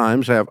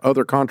sometimes have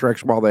other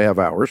contracts while they have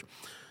ours.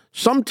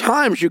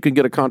 Sometimes you can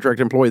get a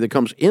contract employee that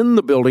comes in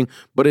the building,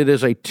 but it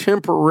is a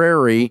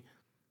temporary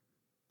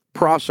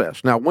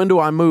process. Now, when do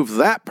I move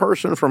that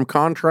person from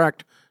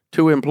contract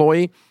to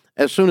employee?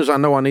 As soon as I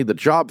know I need the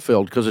job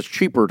filled, because it's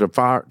cheaper to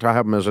have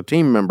them as a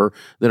team member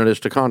than it is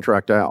to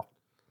contract out.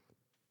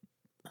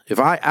 If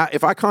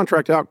I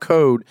contract out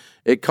code,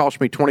 it costs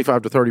me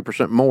 25 to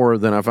 30% more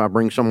than if I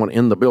bring someone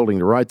in the building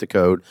to write the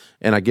code,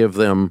 and I give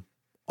them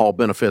all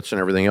benefits and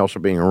everything else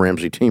of being a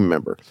Ramsey team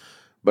member.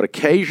 But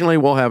occasionally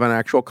we'll have an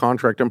actual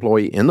contract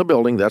employee in the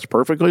building. That's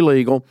perfectly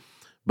legal,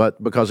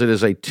 but because it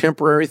is a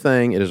temporary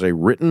thing, it is a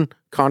written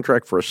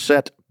contract for a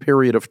set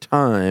period of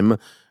time.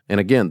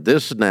 And again,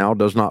 this now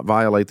does not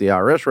violate the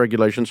IRS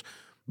regulations.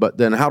 But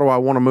then how do I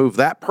want to move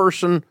that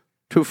person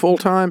to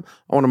full-time?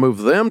 I want to move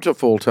them to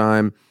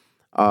full-time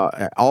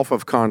off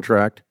of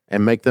contract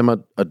and make them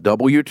a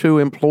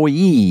W-2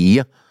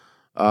 employee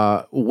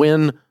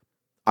when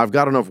I've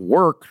got enough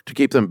work to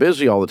keep them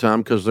busy all the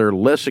time, because they're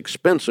less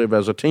expensive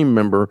as a team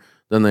member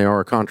than they are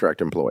a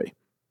contract employee.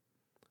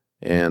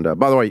 And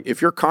by the way,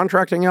 if you're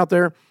contracting out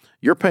there,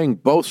 you're paying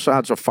both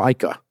sides of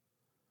FICA.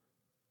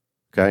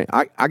 Okay,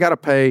 I got to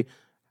pay.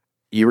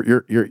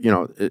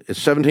 It's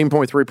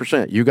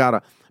 17.3%. You got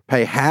to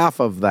pay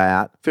half of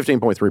that.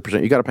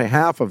 15.3%. You got to pay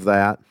half of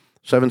that.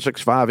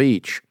 765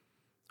 each.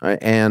 Right?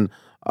 And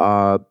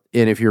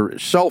if you're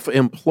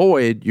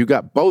self-employed, you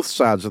got both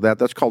sides of that.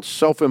 That's called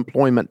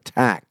self-employment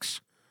tax.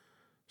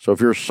 So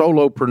if you're a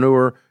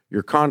solopreneur,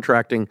 you're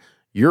contracting,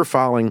 you're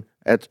filing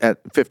at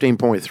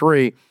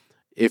 15.3.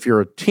 If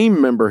you're a team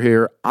member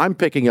here, I'm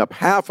picking up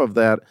half of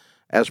that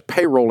as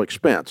payroll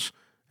expense,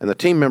 and the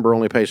team member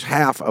only pays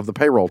half of the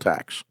payroll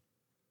tax.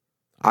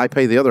 I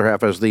pay the other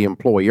half as the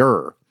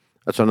employer.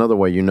 That's another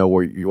way you know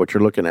what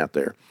you're looking at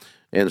there.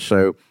 And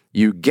so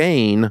you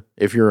gain,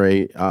 if you're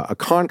a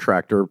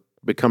contractor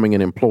becoming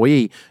an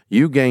employee,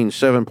 you gain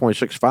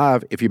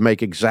 7.65 if you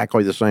make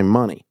exactly the same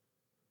money.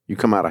 You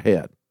come out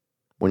ahead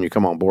when you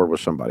come on board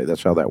with somebody.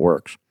 That's how that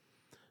works.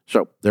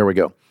 So there we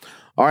go.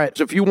 All right,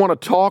 so if you want to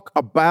talk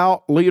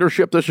about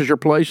leadership, this is your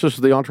place. This is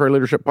the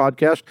EntreLeadership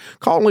Podcast.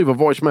 Call and leave a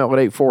voicemail at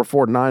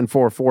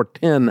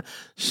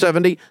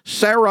 844-944-1070.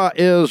 Sarah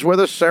is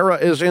with us. Sarah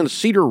is in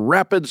Cedar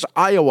Rapids,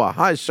 Iowa.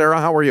 Hi, Sarah.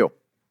 How are you?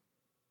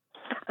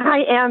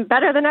 I am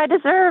better than I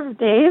deserve,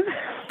 Dave.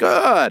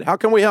 Good. How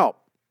can we help?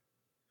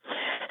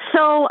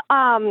 So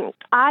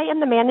I am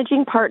the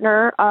managing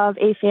partner of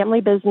a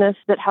family business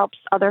that helps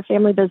other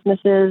family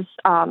businesses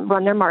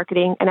run their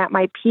marketing. And at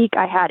my peak,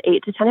 I had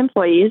 8 to 10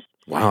 employees.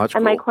 Wow, that's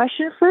and cool. My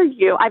question for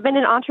you, I've been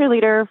an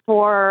EntreLeader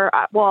for,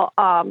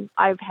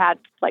 I've had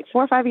like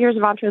 4 or 5 years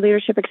of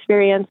EntreLeadership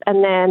experience.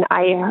 And then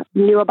I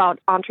knew about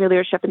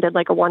EntreLeadership and did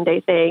like a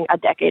one-day thing a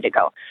decade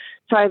ago.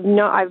 So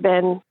I've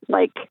been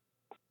like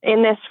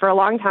in this for a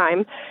long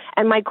time.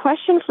 And my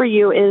question for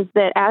you is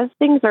that as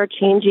things are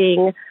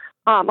changing,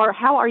 or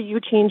how are you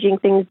changing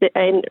things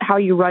and how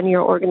you run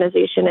your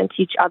organization and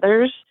teach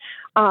others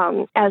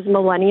as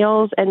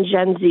millennials and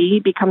Gen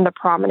Z become the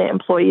prominent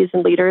employees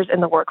and leaders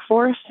in the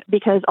workforce?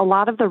 Because a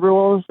lot of the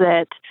rules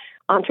that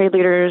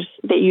EntreLeaders,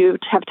 that you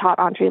have taught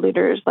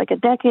EntreLeaders like a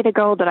decade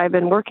ago that I've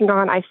been working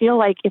on, I feel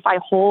like if I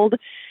hold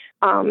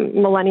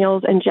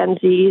millennials and Gen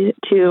Z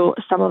to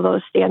some of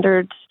those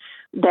standards,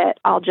 that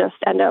I'll just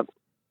end up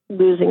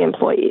losing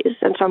employees.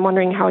 And so I'm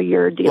wondering how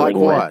you're dealing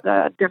with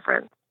the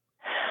difference.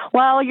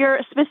 Well, you're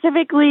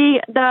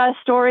specifically the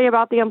story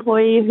about the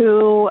employee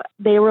who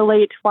they were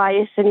late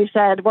twice, and you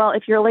said, well,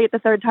 if you're late the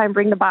third time,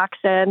 bring the box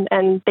in,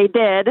 and they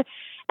did.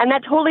 And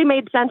that totally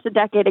made sense a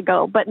decade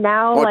ago, but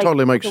now... it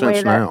totally makes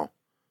sense now.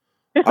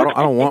 I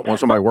don't want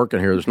somebody working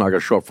here that's not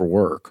going to show up for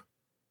work.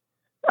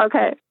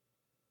 Okay.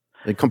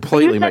 It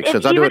completely makes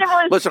sense. I do it.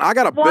 Listen, I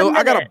got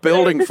a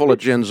building full of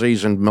Gen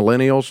Zs and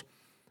millennials,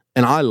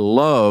 and I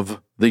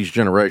love these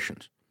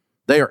generations.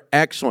 They are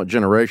excellent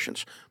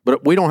generations,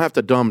 but we don't have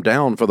to dumb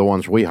down for the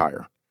ones we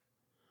hire.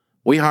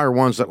 We hire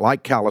ones that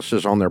like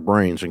calluses on their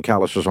brains and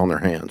calluses on their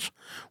hands.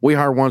 We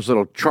hire ones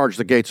that'll charge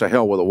the gates of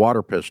hell with a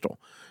water pistol.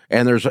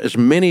 And there's as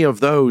many of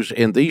those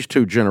in these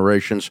two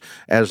generations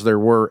as there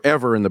were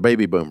ever in the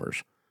baby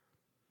boomers.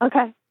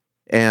 Okay.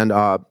 And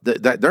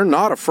they're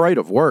not afraid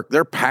of work.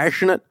 They're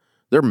passionate.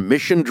 They're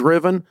mission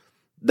driven.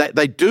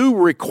 They do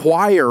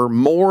require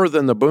more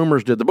than the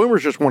boomers did. The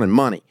boomers just wanted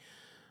money.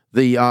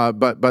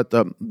 But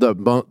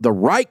the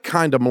right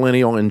kind of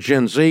millennial and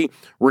Gen Z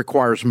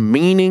requires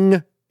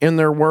meaning in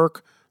their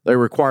work. They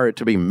require it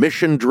to be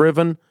mission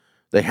driven.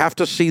 They have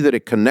to see that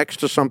it connects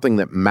to something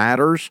that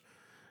matters.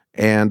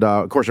 And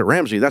of course, at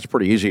Ramsey, that's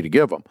pretty easy to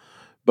give them.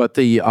 But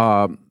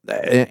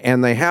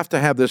and they have to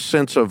have this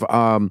sense of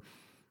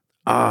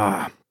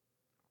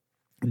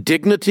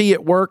dignity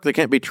at work. They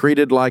can't be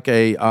treated like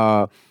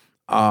a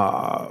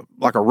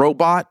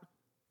robot.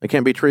 They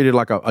can't be treated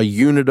like a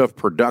unit of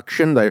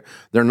production. They're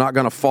not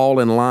going to fall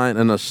in line,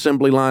 an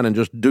assembly line, and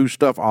just do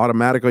stuff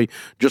automatically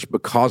just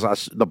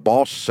because the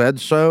boss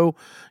said so.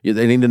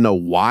 They need to know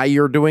why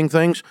you're doing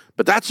things.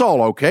 But that's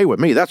all okay with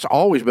me. That's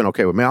always been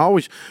okay with me. I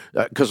always,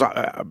 because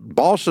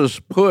bosses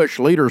push,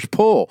 leaders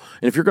pull.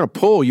 And if you're going to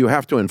pull, you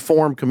have to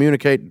inform,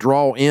 communicate,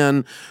 draw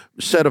in,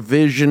 set a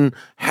vision,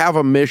 have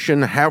a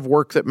mission, have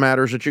work that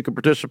matters that you can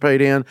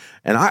participate in.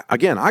 And I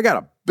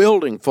got a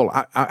building full.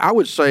 I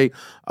would say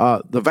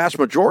the vast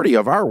majority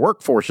of our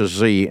workforce is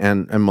Z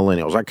and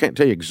millennials. I can't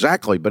tell you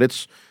exactly, but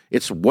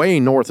it's way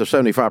north of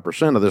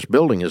 75% of this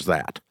building is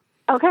that.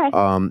 Okay.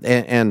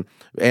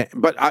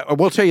 But I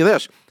will tell you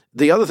this.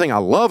 The other thing I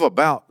love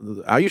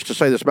I used to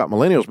say this about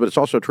millennials, but it's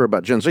also true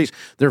about Gen Zs.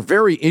 They're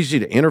very easy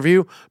to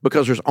interview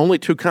because there's only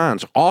two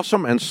kinds: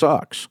 awesome and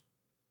sucks.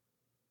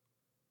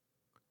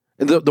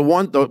 And the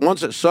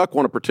ones that suck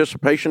want a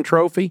participation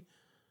trophy.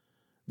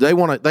 They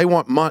want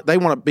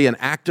to be an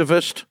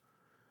activist.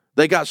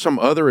 They got some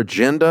other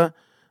agenda.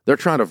 They're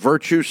trying to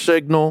virtue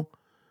signal.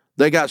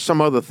 They got some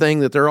other thing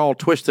that they're all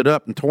twisted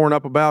up and torn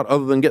up about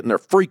other than getting their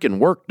freaking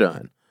work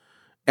done.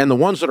 And the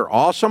ones that are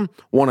awesome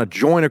want to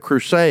join a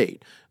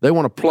crusade. They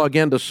want to plug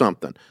into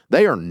something.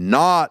 They are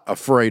not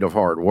afraid of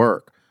hard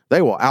work.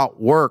 They will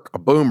outwork a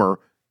boomer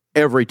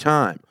every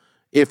time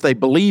if they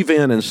believe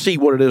in and see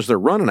what it is they're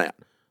running at.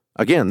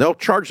 Again, they'll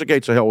charge the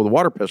gates of hell with a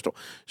water pistol.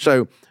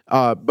 So,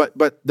 but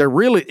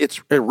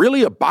it's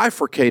really a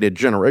bifurcated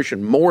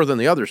generation more than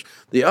the others.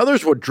 The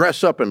others would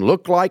dress up and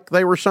look like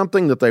they were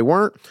something that they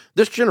weren't.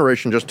 This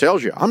generation just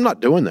tells you, I'm not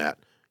doing that.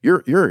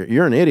 You're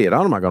an idiot.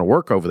 I'm not going to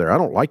work over there. I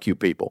don't like you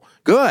people.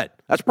 Good.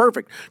 That's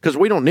perfect because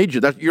we don't need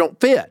you. You don't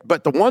fit.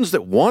 But the ones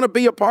that want to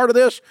be a part of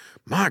this,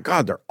 my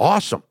God, they're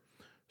awesome.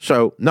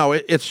 So no,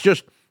 it's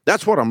just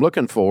that's what I'm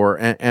looking for,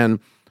 and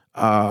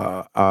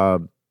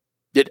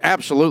it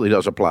absolutely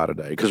does apply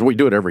today because we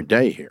do it every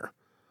day here.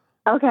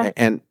 Okay.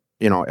 And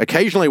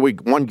occasionally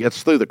one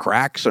gets through the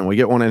cracks, and we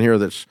get one in here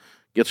that's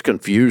gets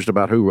confused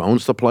about who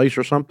owns the place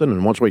or something,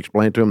 and once we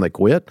explain to them, they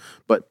quit.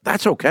 But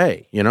that's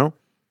okay, And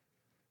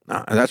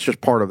that's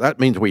just part of that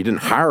means we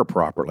didn't hire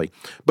properly.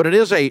 But it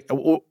is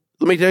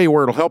let me tell you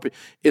where it'll help you,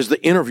 is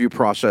the interview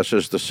process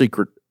is the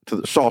secret to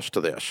the sauce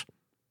to this.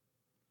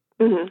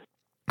 Mm-hmm.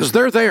 Because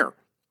they're there.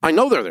 I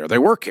know they're there. They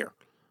work here.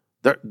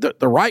 The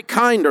right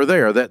kind are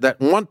there that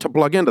want to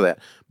plug into that.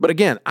 But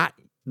again,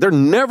 they're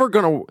never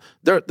going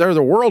to, they're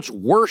the world's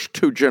worst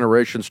two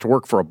generations to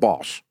work for a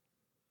boss.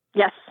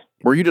 Yes.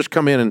 Where you just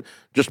come in and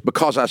just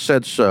because I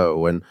said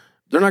so, and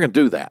they're not going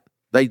to do that.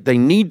 They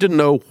need to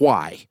know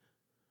why.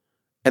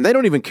 And they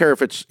don't even care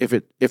if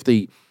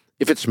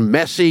it's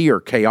messy or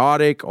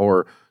chaotic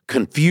or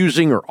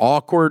confusing or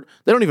awkward.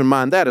 They don't even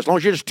mind that as long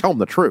as you just tell them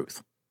the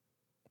truth.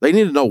 They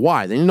need to know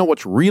why. They need to know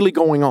what's really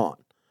going on.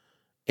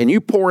 And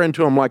you pour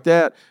into them like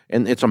that,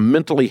 and it's a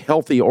mentally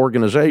healthy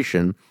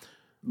organization.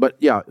 But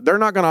yeah, they're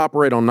not going to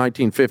operate on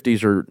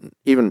 1950s or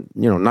even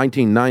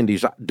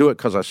 1990s. Do it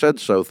because I said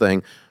so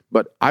thing.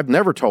 But I've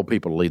never told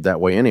people to lead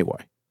that way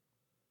anyway.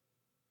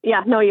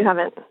 Yeah, no, you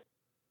haven't.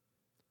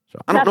 So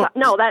I don't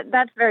know. No,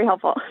 that's very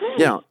helpful.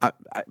 Yeah,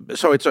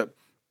 so it's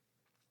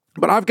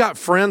but I've got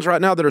friends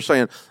right now that are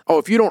saying, "Oh,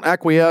 if you don't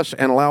acquiesce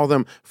and allow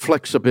them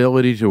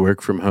flexibility to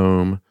work from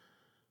home,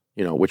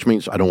 which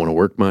means I don't want to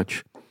work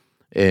much,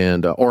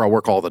 and or I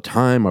work all the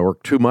time, I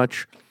work too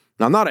much."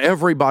 Now, not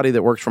everybody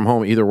that works from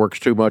home either works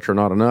too much or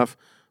not enough,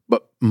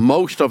 but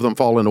most of them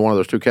fall into one of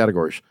those two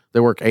categories. They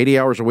work 80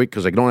 hours a week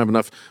because they don't have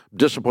enough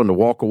discipline to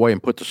walk away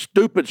and put the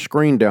stupid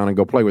screen down and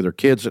go play with their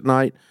kids at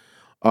night,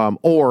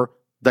 or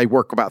they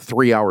work about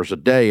 3 hours a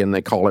day and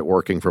they call it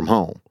working from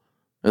home.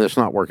 And it's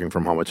not working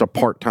from home. It's a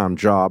part-time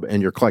job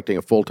and you're collecting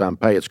a full-time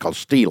pay. It's called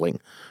stealing.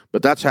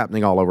 But that's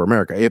happening all over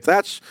America. If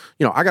that's,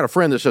 I got a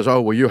friend that says, "Oh,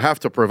 well, you have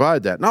to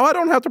provide that." No, I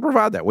don't have to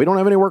provide that. We don't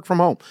have any work from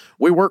home.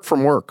 We work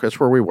from work. That's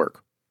where we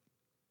work.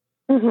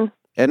 Mm-hmm.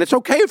 And it's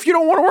okay if you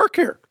don't want to work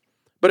here.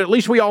 But at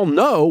least we all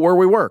know where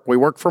we work. We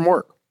work from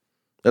work.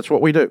 That's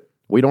what we do.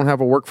 We don't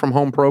have a work from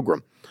home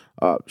program.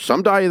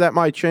 Someday that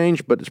might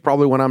change, but it's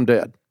probably when I'm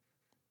dead.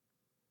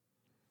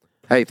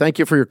 Hey, thank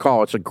you for your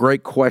call. It's a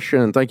great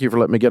question, and thank you for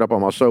letting me get up on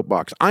my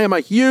soapbox. I am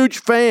a huge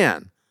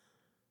fan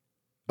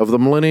of the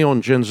millennial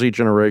and Gen Z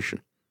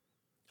generation.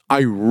 I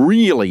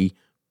really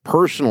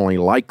personally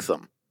like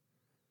them.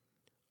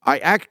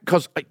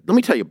 Because let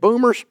me tell you,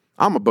 boomers,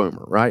 I'm a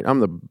boomer, right?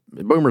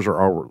 Boomers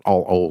are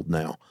all old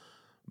now.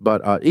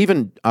 But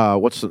even,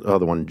 what's the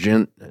other one?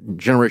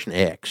 Generation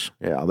X.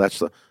 Yeah,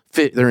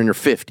 they're in their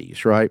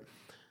 50s, right?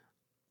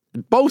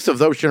 Both of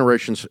those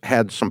generations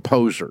had some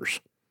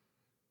posers.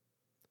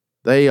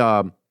 They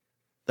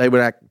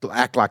would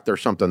act like they're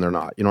something they're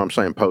not. You know what I'm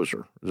saying?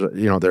 Poser.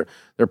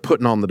 They're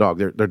putting on the dog.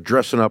 They're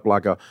dressing up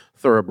like a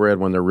thoroughbred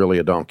when they're really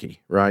a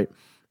donkey, right?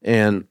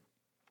 And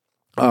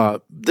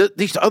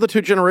these other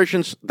two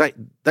generations,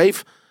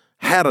 they've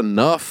had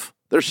enough.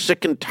 They're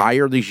sick and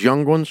tired, these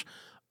young ones,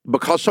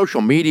 because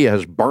social media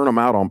has burned them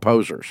out on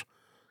posers.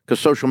 Because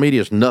social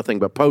media is nothing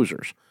but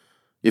posers.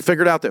 You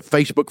figured out that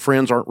Facebook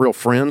friends aren't real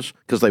friends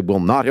because they will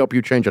not help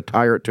you change a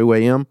tire at 2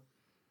 a.m.?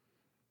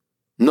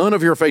 None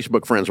of your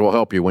Facebook friends will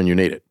help you when you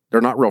need it.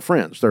 They're not real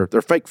friends. They're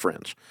fake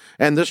friends.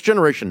 And this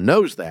generation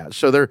knows that.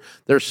 So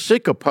they're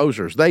sick of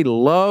posers. They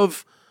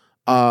love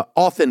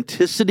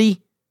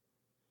authenticity.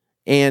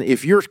 And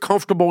if you're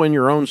comfortable in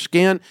your own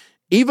skin,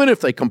 even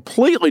if they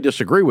completely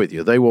disagree with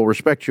you, they will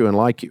respect you and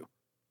like you.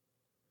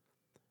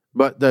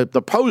 But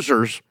the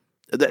posers,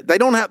 they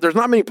don't have, there's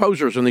not many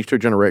posers in these two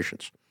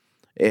generations.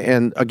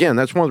 And again,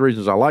 that's one of the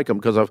reasons I like them,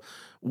 because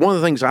one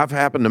of the things I've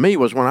happened to me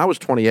was when I was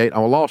 28, I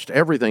lost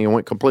everything and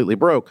went completely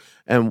broke.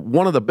 And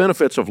one of the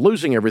benefits of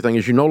losing everything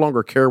is you no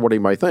longer care what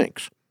anybody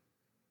thinks.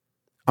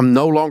 I'm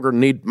no longer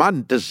my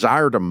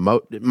desire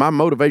my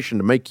motivation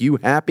to make you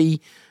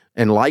happy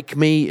and like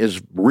me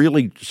is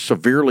really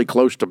severely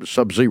close to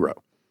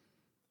sub-zero.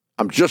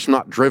 I'm just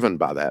not driven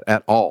by that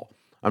at all.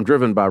 I'm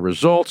driven by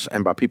results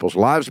and by people's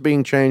lives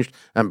being changed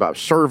and by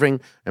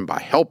serving and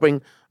by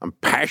helping. I'm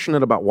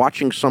passionate about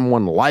watching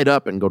someone light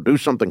up and go do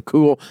something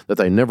cool that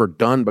they never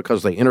done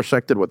because they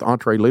intersected with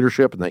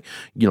EntreLeadership and they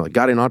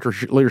got in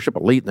EntreLeadership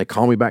Elite and they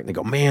call me back and they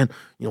go, "Man,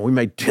 we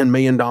made $10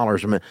 million.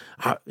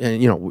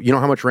 And you know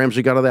how much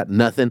Ramsey got out of that?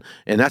 Nothing.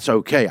 And that's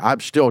okay.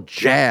 I'm still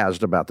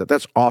jazzed about that.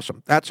 That's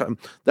awesome.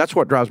 That's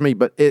what drives me.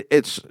 But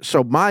it's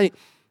so my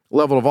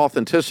level of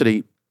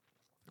authenticity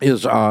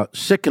is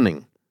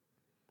sickening.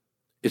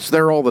 It's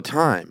there all the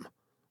time.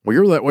 Well,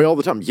 you're that way all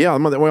the time. Yeah,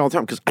 I'm that way all the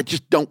time because I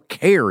just don't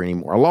care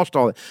anymore. I lost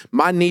all that.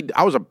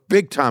 I was a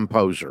big-time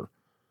poser.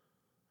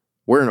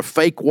 Wearing a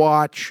fake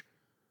watch,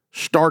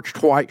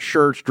 starched white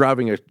shirts,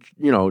 driving a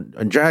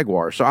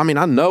Jaguar. So, I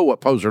know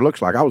what poser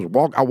looks like. I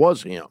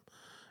was him.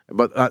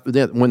 But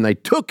when they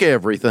took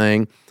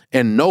everything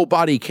and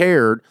nobody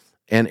cared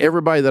and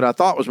everybody that I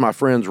thought was my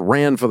friends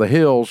ran for the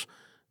hills,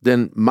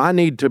 then my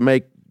need to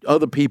make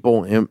other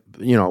people,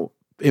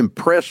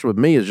 impressed with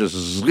me is just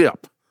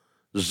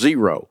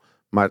zero.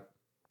 My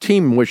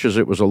team wishes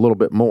it was a little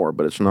bit more,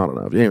 but it's not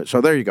enough. Anyway,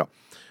 so there you go.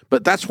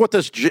 But that's what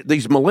these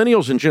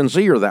millennials and Gen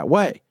Z are that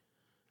way.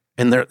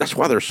 And that's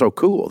why they're so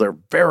cool. They're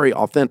very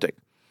authentic.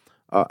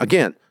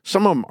 Again,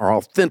 some of them are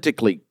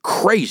authentically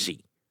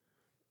crazy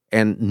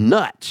and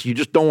nuts. You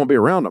just don't want to be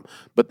around them.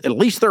 But at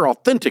least they're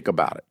authentic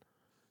about it.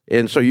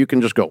 And so you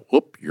can just go,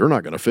 "Whoop, you're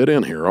not going to fit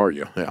in here, are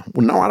you?" Yeah.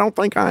 Well, no, I don't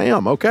think I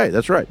am. Okay,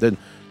 that's right. Then,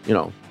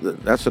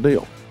 that's the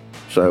deal.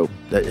 So,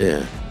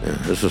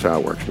 this is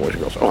how it works, boys and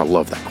girls. Oh, I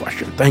love that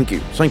question. Thank you.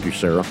 Thank you,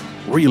 Sarah.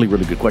 Really,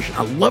 really good question.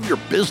 I love your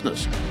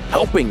business,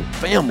 helping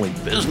family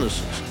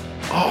businesses.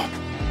 Oh,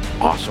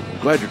 awesome. I'm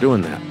glad you're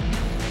doing that.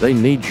 They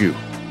need you.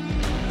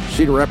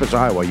 Cedar Rapids,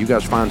 Iowa. You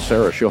guys find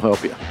Sarah. She'll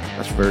help you.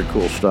 That's very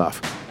cool stuff.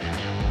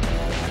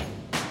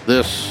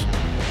 This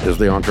is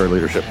the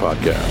EntreLeadership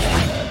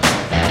Podcast.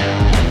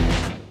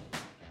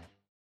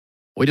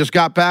 We just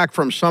got back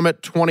from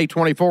Summit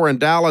 2024 in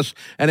Dallas,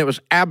 and it was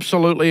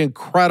absolutely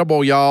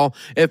incredible, y'all.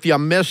 If you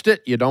missed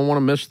it, you don't want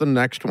to miss the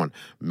next one.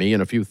 Me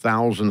and a few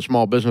thousand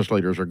small business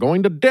leaders are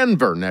going to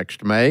Denver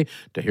next May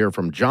to hear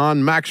from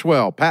John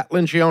Maxwell, Pat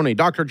Lencioni,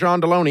 Dr.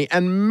 John Deloney,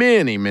 and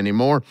many, many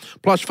more.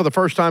 Plus, for the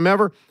first time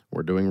ever,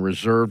 we're doing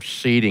reserved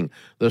seating.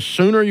 The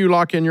sooner you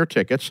lock in your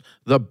tickets,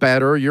 the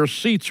better your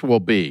seats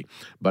will be.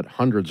 But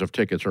hundreds of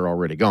tickets are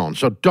already gone.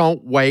 So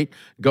don't wait.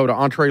 Go to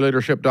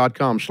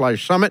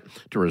entreleadership.com/summit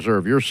to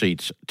reserve your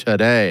seats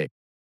today.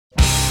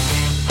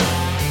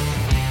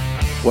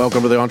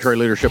 Welcome to the Entre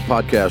Leadership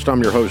Podcast.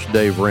 I'm your host,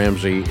 Dave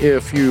Ramsey.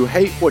 If you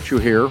hate what you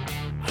hear,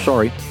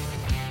 sorry.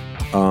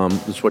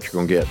 This is what you're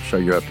going to get. So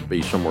you have to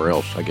be somewhere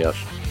else, I guess.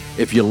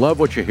 If you love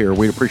what you hear,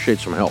 we'd appreciate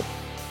some help.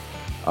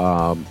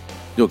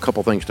 Do a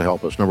couple things to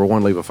help us. Number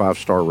one, leave a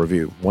 5-star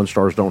review. 1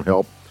 stars don't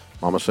help.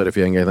 Mama said if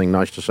you ain't anything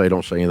nice to say,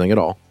 don't say anything at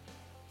all.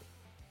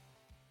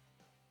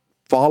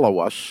 Follow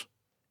us.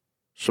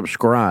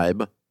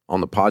 Subscribe on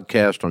the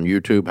podcast, on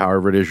YouTube,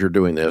 however it is you're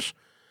doing this.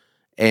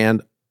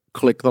 And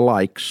click the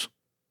likes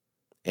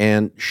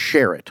and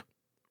share it.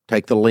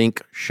 Take the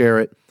link, share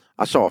it.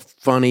 I saw a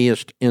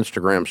funniest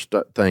Instagram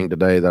thing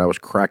today that I was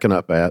cracking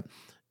up at,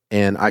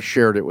 and I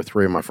shared it with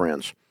 3 of my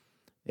friends.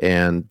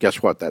 And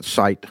guess what? That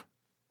site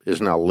is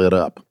now lit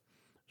up.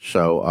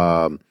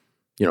 So,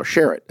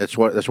 share it. That's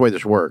the way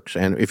this works.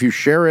 And if you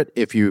share it,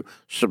 if you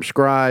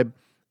subscribe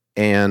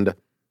and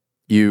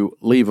you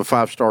leave a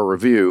 5-star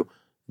review,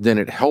 then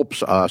it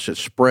helps us. It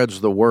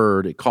spreads the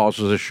word. It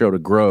causes this show to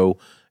grow.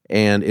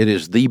 And it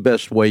is the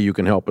best way you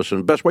can help us. And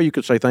the best way you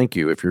could say thank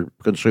you if you're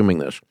consuming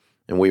this.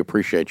 And we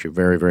appreciate you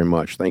very, very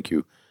much. Thank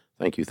you.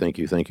 Thank you. Thank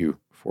you. Thank you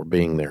for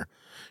being there.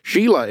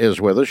 Sheila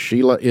is with us.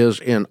 Sheila is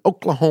in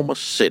Oklahoma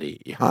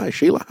City. Hi,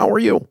 Sheila. How are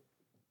you?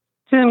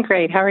 Doing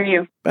great. How are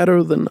you?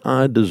 Better than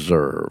I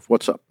deserve.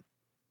 What's up?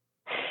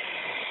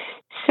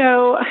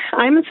 So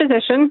I'm a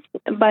physician,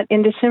 but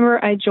in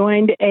December I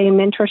joined a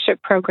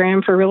mentorship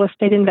program for real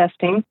estate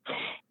investing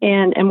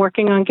and am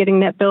working on getting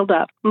that build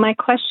up. My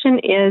question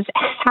is,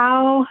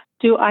 how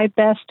do I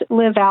best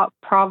live out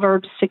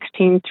Proverbs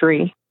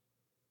 16:3?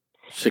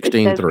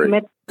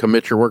 16:3.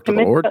 Commit your work to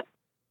the Lord?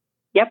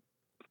 Yep.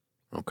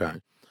 Okay.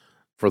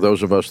 For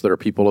those of us that are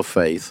people of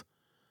faith,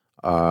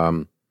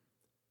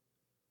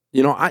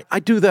 I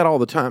do that all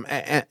the time,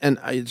 and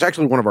it's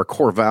actually one of our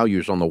core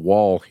values on the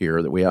wall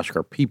here that we ask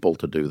our people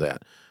to do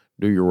that.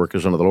 Do your work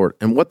as unto the Lord.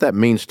 And what that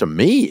means to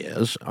me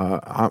is,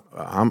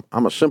 I'm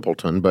a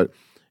simpleton, but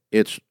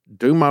it's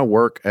do my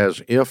work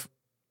as if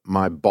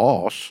my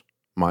boss,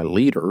 my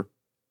leader,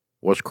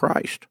 was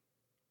Christ.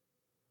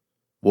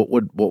 What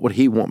would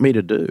he want me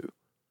to do?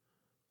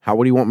 How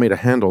would he want me to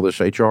handle this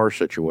HR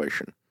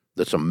situation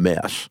that's a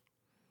mess?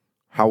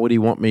 How would he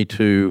want me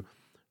to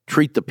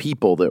treat the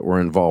people that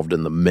were involved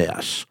in the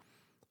mess?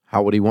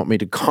 How would he want me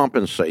to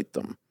compensate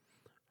them?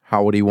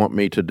 How would he want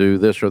me to do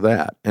this or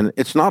that? And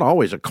it's not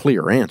always a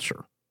clear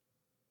answer,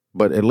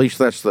 but at least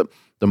that's the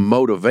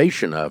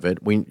motivation of it.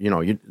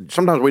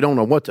 Sometimes we don't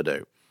know what to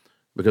do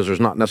because there's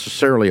not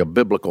necessarily a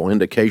biblical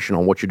indication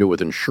on what you do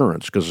with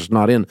insurance because it's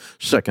not in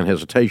second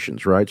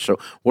hesitations, right? So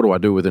what do I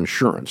do with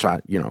insurance?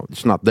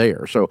 It's not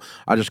there. So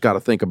I just got to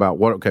think about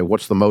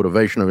what's the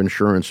motivation of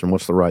insurance and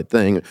what's the right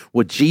thing?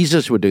 Would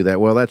Jesus would do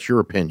that? Well, that's your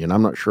opinion.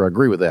 I'm not sure I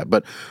agree with that.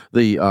 But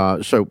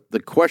so the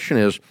question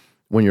is,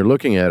 when you're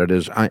looking at it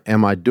is,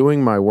 am I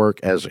doing my work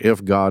as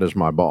if God is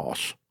my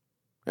boss?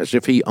 As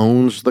if he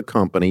owns the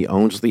company,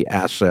 owns the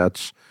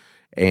assets,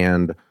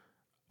 and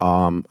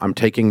I'm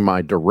taking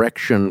my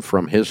direction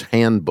from his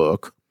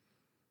handbook.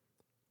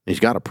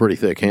 He's got a pretty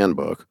thick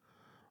handbook.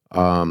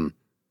 Some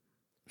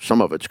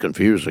of it's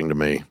confusing to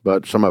me,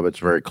 but some of it's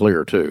very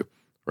clear too,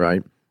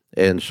 right?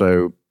 And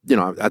so,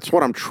 that's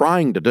what I'm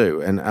trying to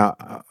do.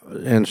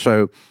 And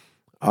so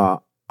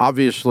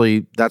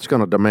obviously that's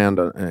going to demand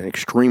an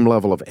extreme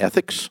level of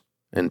ethics,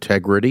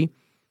 integrity,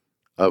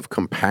 of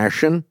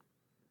compassion,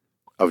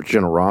 of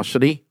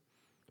generosity,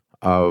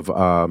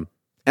 and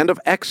of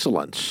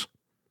excellence.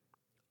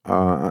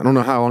 I don't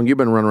know how long you've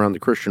been running around the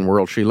Christian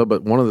world, Sheila,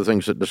 but one of the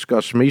things that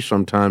disgusts me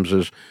sometimes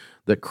is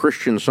that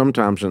Christian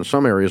sometimes in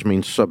some areas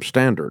means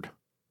substandard.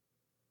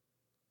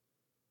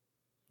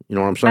 You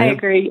know what I'm saying? I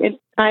agree.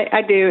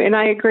 I do. And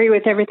I agree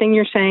with everything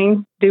you're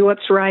saying. Do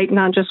what's right,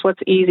 not just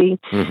what's easy.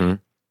 Mm-hmm.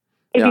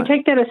 If you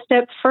take that a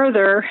step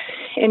further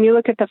and you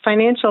look at the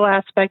financial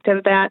aspect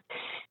of that,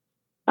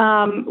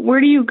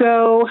 where do you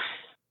go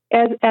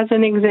as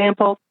an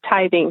example,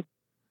 tithing?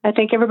 I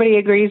think everybody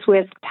agrees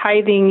with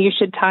tithing. You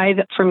should tithe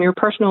from your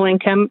personal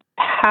income.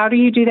 How do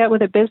you do that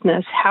with a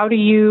business? How do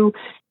you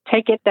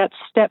take it that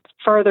step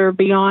further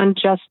beyond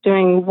just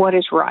doing what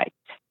is right?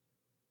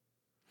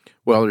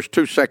 Well, there's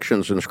 2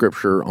 sections in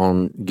Scripture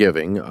on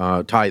giving,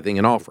 tithing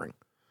and offering.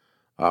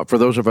 For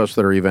those of us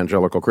that are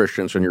evangelical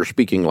Christians, and you're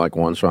speaking like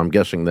one, so I'm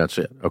guessing that's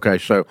it. Okay,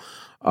 so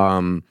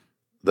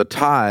the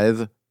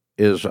tithe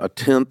is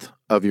 1/10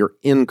 of your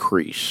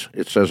increase,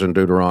 it says in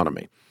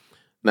Deuteronomy.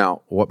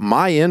 Now, what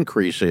my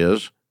increase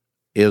is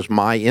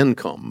my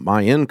income.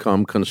 My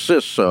income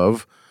consists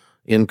of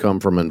income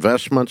from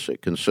investments.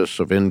 It consists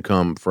of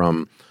income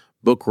from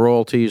book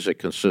royalties. It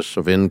consists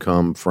of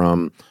income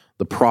from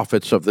the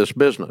profits of this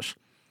business.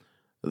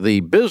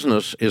 The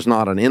business is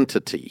not an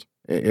entity,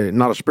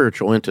 not a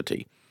spiritual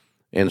entity.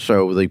 And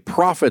so the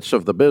profits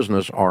of the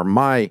business are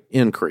my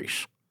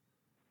increase.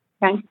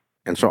 Okay.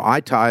 And so I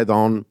tithe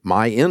on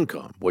my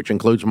income, which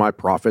includes my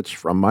profits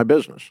from my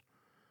business.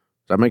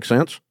 Does that make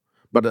sense?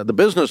 But the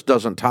business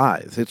doesn't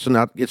tithe. It's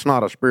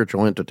not a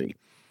spiritual entity.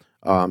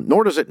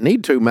 Nor does it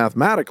need to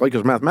mathematically,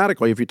 because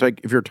mathematically,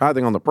 if you're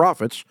tithing on the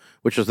profits,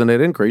 which is the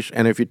net increase,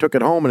 and if you took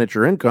it home and it's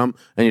your income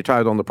and you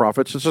tithe on the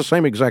profits, it's the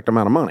same exact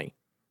amount of money.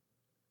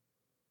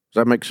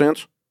 Does that make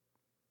sense?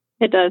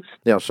 It does.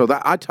 Yeah. So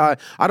that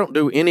I don't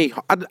do any.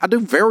 I do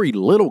very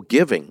little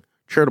giving,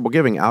 charitable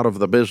giving, out of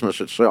the business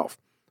itself.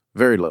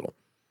 Very little.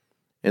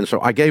 And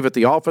so I gave at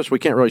the office. We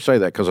can't really say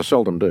that because I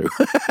seldom do.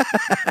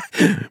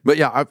 But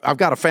yeah, I've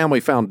got a family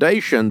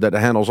foundation that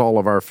handles all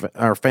of our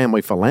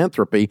family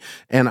philanthropy,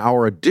 and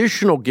our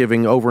additional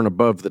giving over and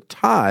above the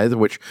tithe,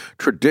 which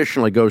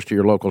traditionally goes to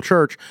your local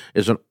church,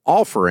 is an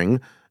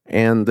offering.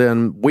 And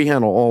then we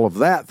handle all of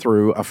that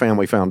through a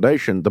family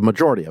foundation, the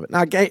majority of it.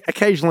 Now,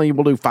 occasionally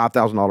we'll do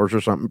 $5,000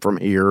 or something from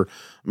here.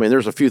 I mean,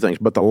 there's a few things,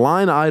 but the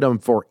line item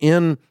for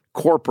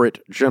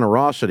in-corporate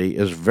generosity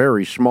is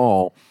very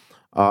small.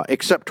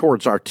 Except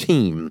towards our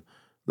team.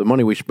 The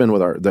money we spend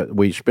with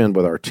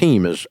our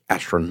team is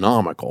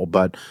astronomical.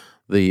 But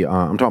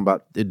I'm talking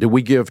about, do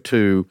we give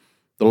to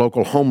the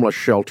local homeless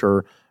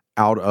shelter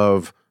out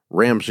of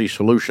Ramsey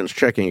Solutions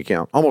checking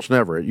account? Almost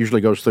never. It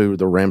usually goes through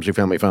the Ramsey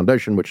Family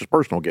Foundation, which is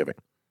personal giving.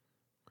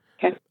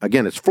 Okay.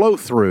 Again, it's flow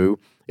through.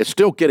 It's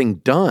still getting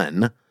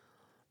done,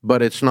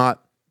 but it's not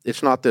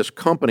this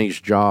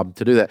company's job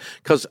to do that.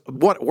 Because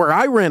where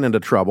I ran into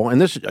trouble,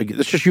 and it's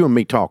just you and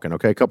me talking,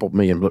 okay? A couple of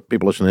million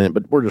people listening in,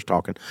 but we're just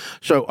talking.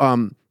 So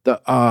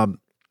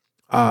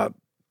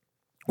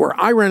where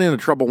I ran into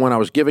trouble when I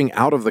was giving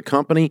out of the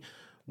company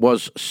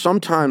was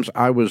sometimes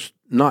I was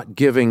not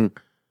giving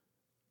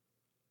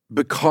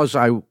because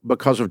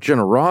of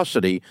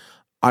generosity.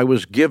 I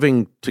was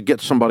giving to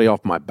get somebody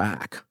off my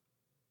back.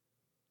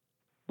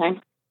 Okay.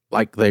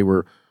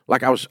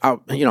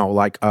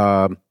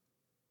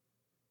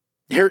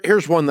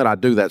 Here's one that I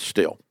do that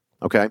still,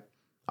 okay?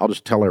 I'll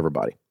just tell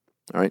everybody,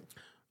 all right?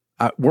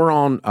 We're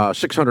on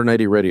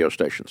 680 radio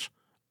stations.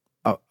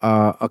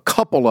 A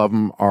couple of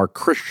them are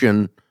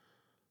Christian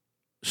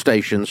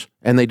stations,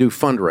 and they do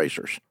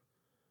fundraisers.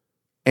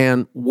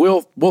 And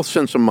we'll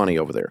send some money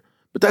over there.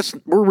 But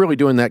we're really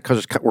doing that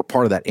because we're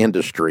part of that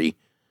industry,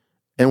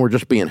 and we're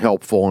just being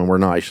helpful, and we're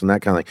nice and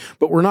that kind of thing.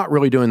 But we're not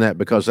really doing that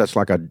because that's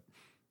like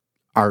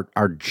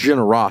our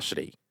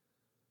generosity.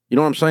 You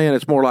know what I'm saying?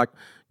 It's more like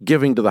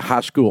giving to the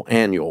high school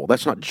annual.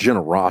 That's not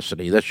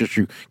generosity. That's just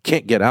you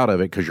can't get out of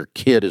it because your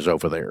kid is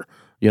over there.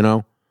 You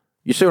know?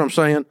 You see what I'm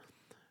saying?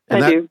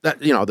 And I do. That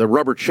the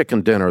rubber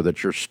chicken dinner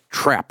that you're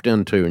trapped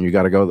into, and you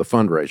got to go to the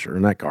fundraiser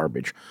and that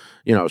garbage.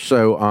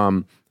 So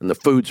and the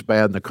food's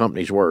bad and the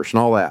company's worse and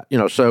all that.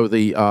 So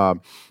the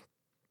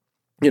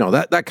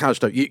that kind of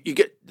stuff. You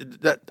get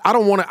that. I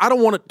don't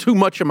want it too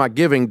much of my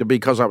giving to be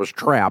because I was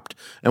trapped.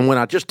 And when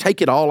I just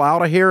take it all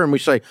out of here and we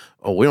say,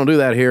 oh, we don't do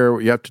that here.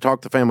 You have to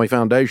talk to Family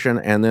Foundation.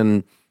 And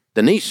then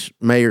Denise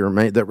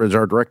that is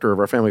our director of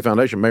our Family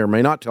Foundation, may or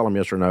may not tell them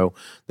yes or no.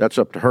 That's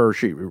up to her.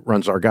 She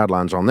runs our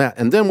guidelines on that.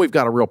 And then we've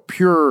got a real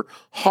pure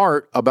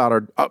heart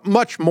about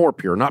much more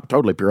pure, not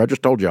totally pure. I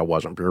just told you I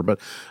wasn't pure, but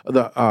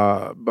but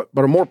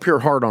a more pure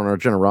heart on our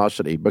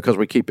generosity because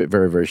we keep it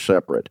very, very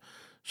separate.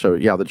 So,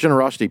 yeah, the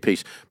generosity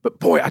piece. But,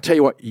 boy, I tell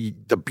you what,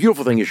 the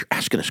beautiful thing is you're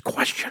asking this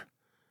question,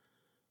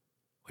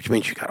 which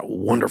means you got a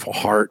wonderful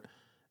heart,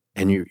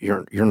 and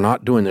you're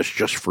not doing this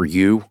just for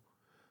you.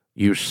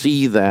 You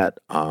see that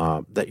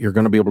you're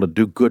going to be able to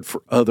do good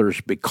for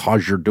others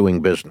because you're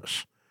doing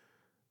business.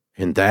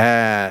 And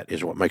that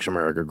is what makes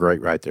America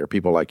great right there,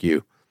 people like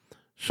you.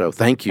 So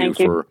thank you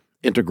for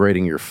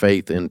integrating your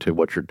faith into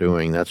what you're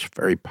doing. That's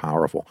very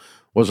powerful.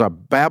 Was I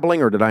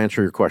babbling, or did I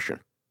answer your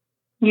question?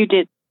 You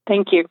did.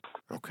 Thank you.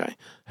 Okay.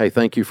 Hey,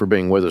 thank you for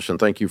being with us, and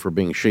thank you for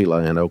being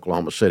Sheila in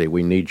Oklahoma City.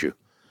 We need you.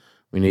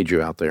 We need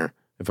you out there.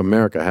 If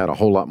America had a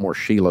whole lot more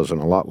Sheilas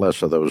and a lot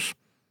less of those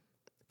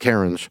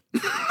Karens.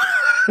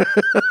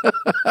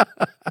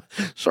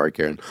 Sorry,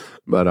 Karen.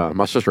 But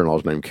my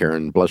sister-in-law's named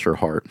Karen. Bless her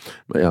heart.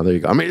 But yeah, there you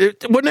go. I mean,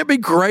 wouldn't it be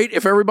great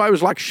if everybody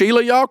was like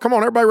Sheila, y'all? Come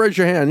on, everybody raise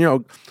your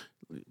hand.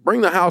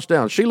 Bring the house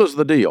down. Sheila's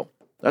the deal.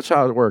 That's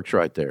how it works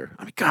right there.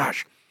 I mean,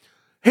 gosh.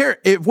 Here,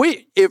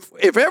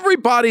 if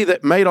everybody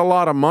that made a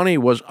lot of money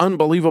was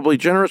unbelievably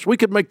generous, we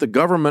could make the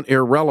government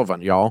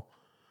irrelevant, y'all.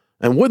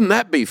 And wouldn't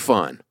that be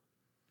fun?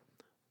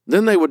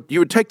 Then you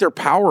would take their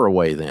power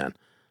away then.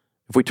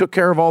 If we took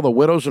care of all the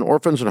widows and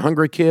orphans and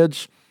hungry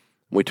kids,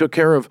 we took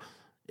care of,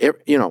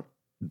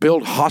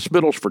 build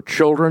hospitals for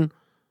children.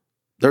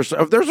 There's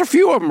a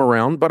few of them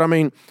around, but I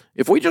mean,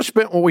 if we just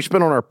spent what we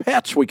spent on our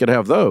pets, we could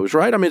have those,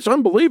 right? I mean, it's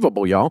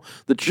unbelievable, y'all.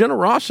 The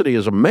generosity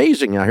is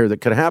amazing out here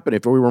that could happen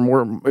if we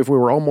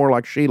were all more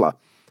like Sheila.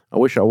 I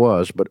wish I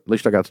was, but at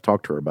least I got to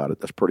talk to her about it.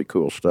 That's pretty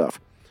cool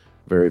stuff.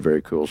 Very,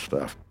 very cool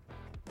stuff.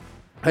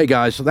 Hey,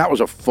 guys, so that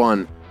was a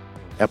fun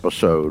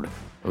episode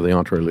of the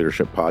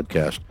EntreLeadership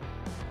Podcast.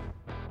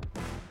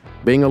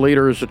 Being a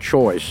leader is a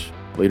choice.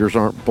 Leaders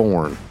aren't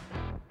born.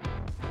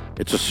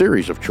 It's a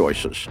series of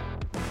choices.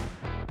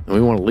 And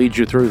we want to lead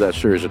you through that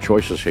series of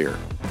choices here.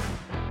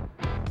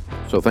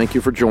 So thank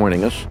you for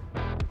joining us.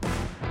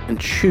 And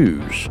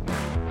choose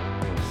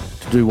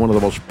to do one of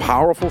the most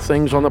powerful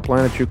things on the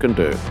planet you can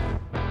do.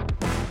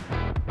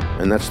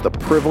 And that's the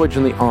privilege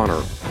and the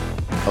honor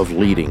of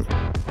leading.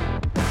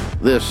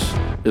 This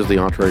is the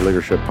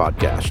EntreLeadership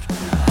Podcast.